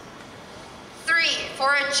issues. 3,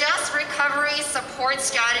 for a just recovery support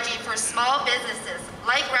strategy for small businesses,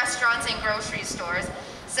 like restaurants and grocery stores,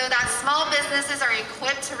 so that small businesses are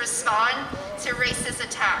equipped to respond to racist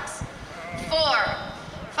attacks. 4,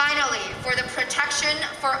 finally, for the protection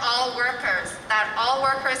for all workers, that all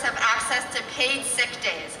workers have access to paid sick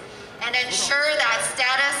days, and ensure that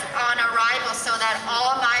status on arrival so that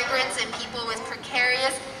all migrants and people with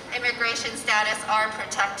precarious immigration status are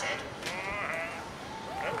protected.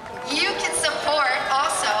 You can support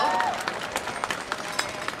also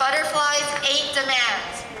Butterfly's 8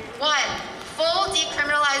 demands. 1, full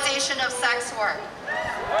decriminalization of sex work. 2,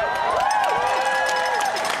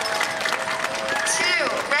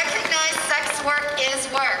 recognize sex work is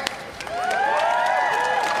work.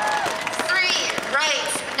 3,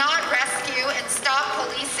 rights, not rescue, and stop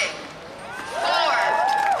policing. 4,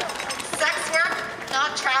 sex work,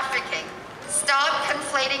 not trafficking. Stop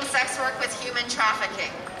conflating sex work with human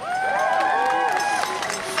trafficking. 5,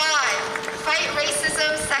 fight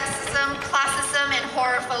racism, sexism, classism, and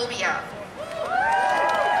horophobia.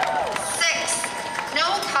 6, no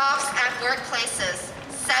cops at workplaces.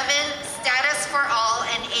 7, status for all.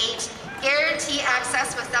 And 8, guarantee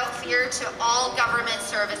access without fear to all government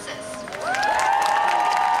services.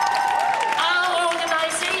 Our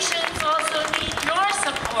organizations also need your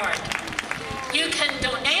support. You can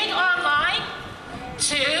donate online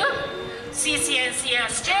to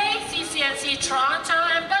CCNCSJ, CCNC Toronto,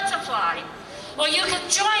 and Butterfly. Or you can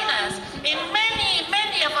join us in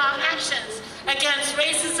many of our actions against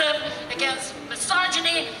racism, against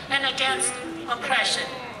misogyny, and against oppression.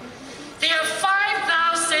 There are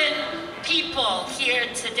 5,000 people here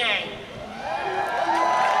today.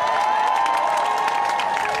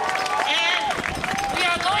 And we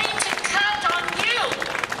are going to count on you,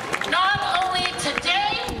 not only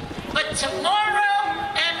today, but tomorrow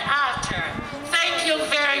and after. Thank you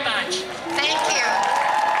very much. Thank you.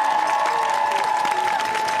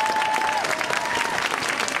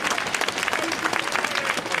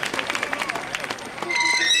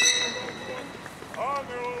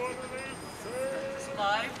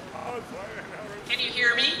 Can you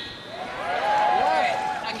hear me? Okay.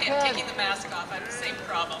 Okay, I'm taking the mask off. I have the same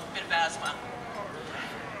problem, a bit of asthma.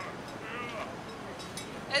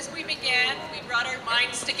 As we began, we brought our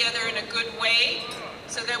minds together in a good way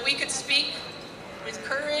so that we could speak with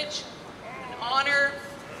courage and honor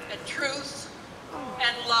and truth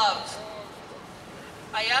and love.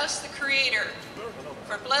 I ask the Creator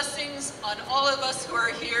for blessings on all of us who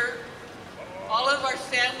are here, all of our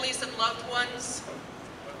families and loved ones.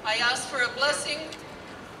 I ask for a blessing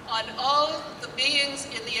on all the beings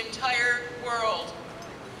in the entire world.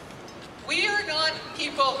 We are not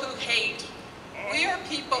people who hate. We are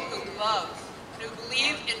people who love, who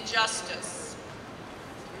believe in justice.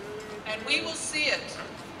 And we will see it.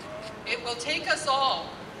 It will take us all,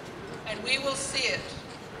 and we will see it.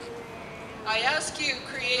 I ask you,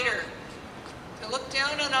 Creator, to look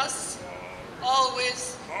down on us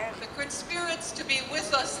always, the good spirits to be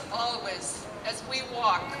with us always as we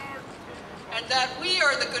walk, and that we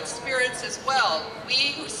are the good spirits as well.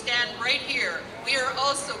 We who stand right here, we are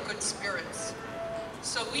also good spirits.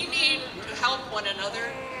 So we need to help one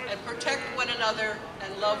another and protect one another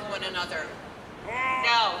and love one another.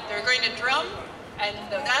 Now, they're going to drum, and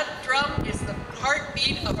that drum is the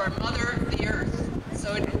heartbeat of our Mother, the Earth.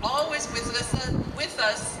 So it's always with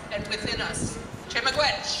us and within us.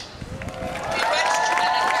 Chemagwetch. Miigwetch,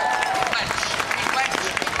 Miigwetch, Miigwetch,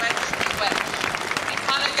 Miigwetch, Miigwetch.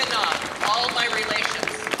 Mikanagana, all my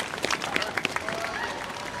relations.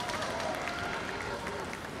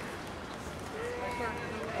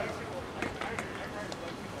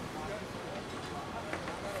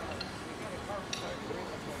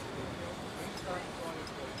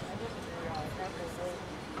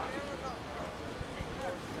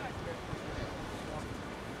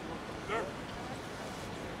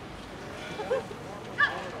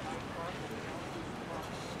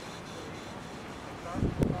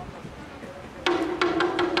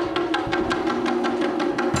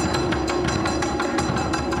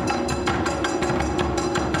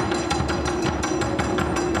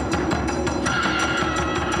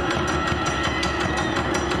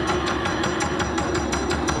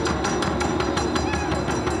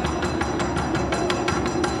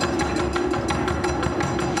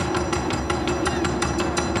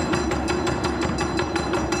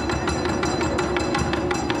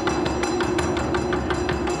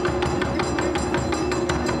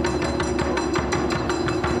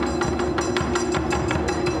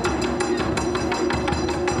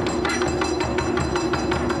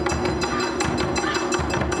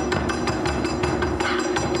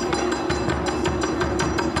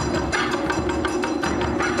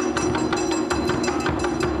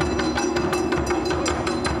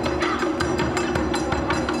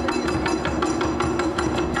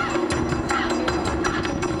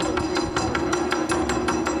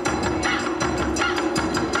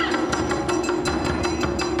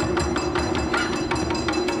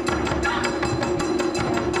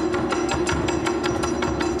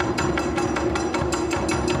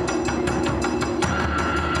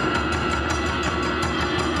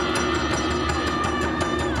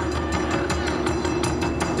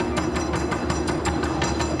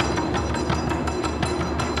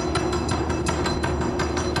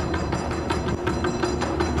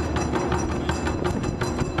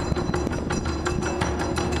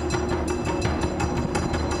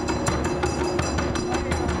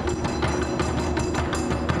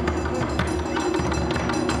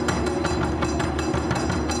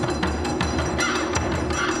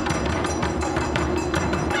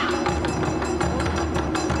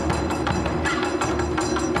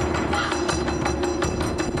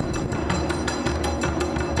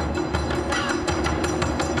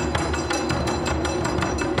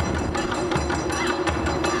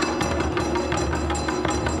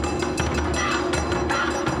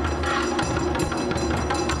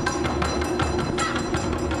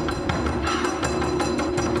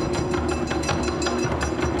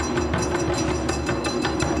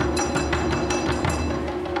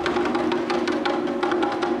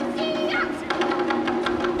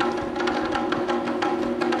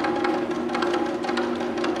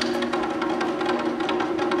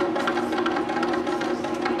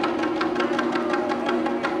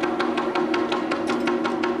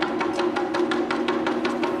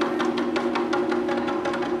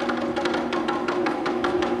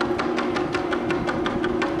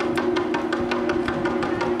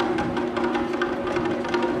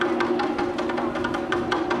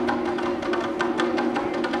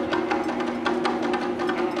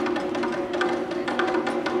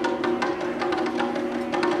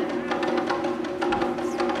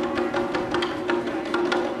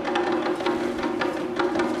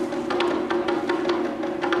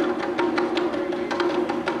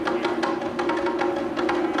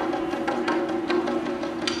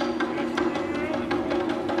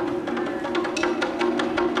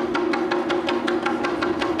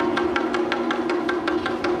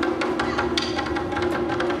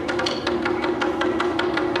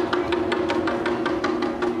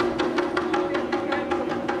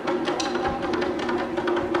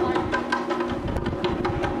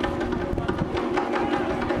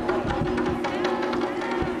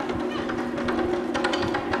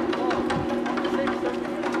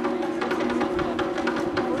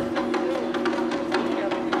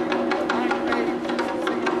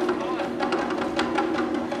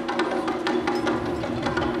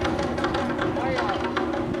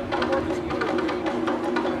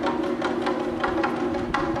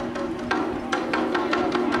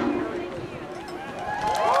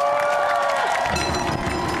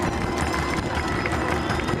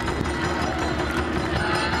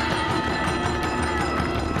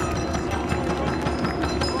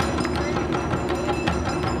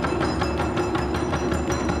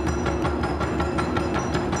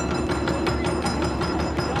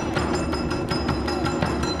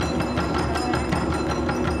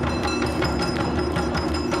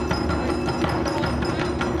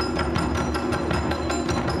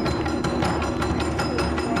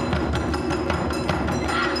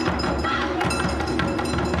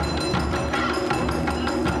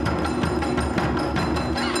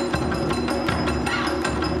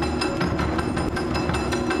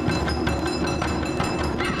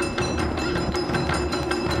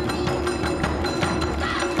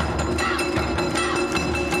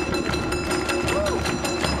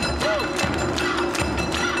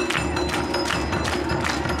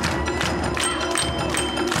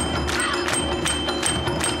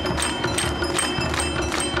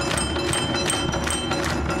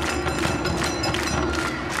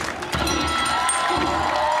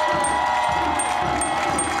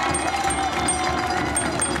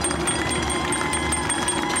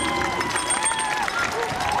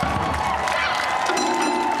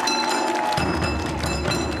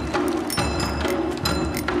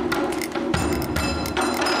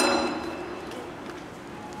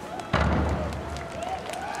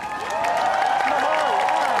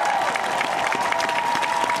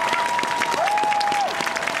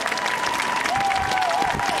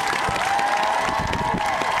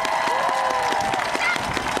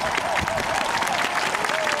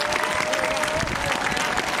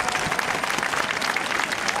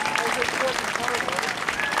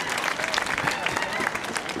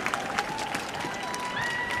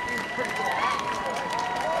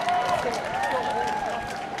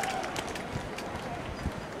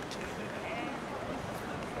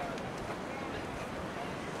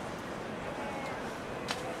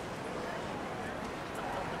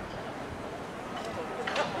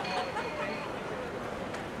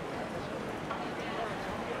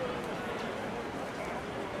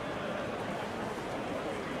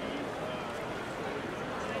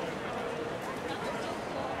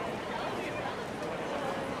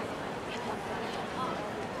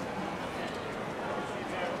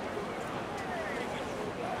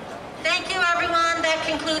 Thank you, everyone. That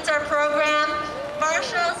concludes our program.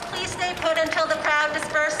 Marshals, please stay put until the crowd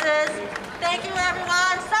disperses. Thank you,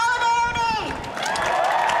 everyone. Solidarity!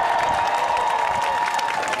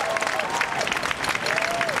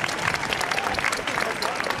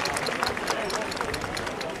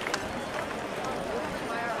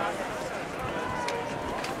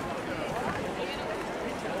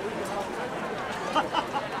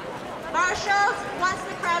 Marshals, once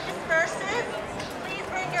the crowd disperses, please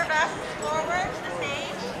bring your vests forward to the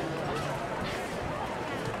stage.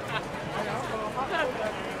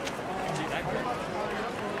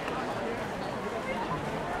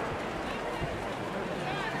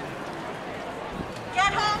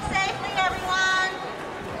 Get home safely, everyone.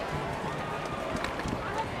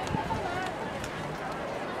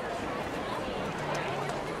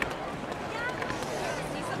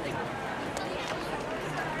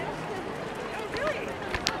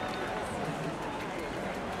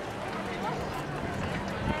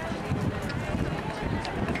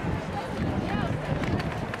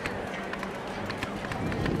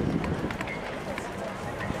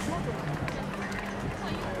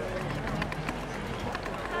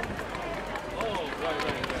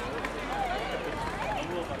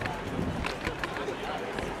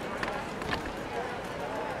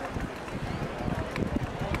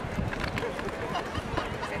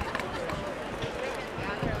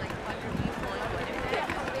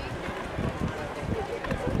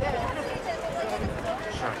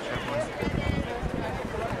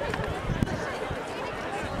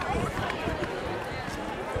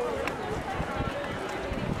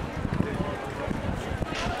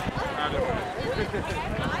 I don't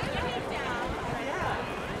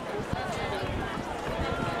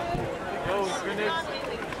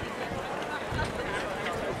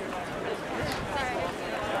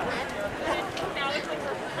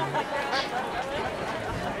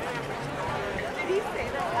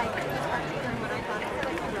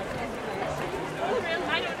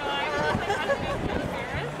know.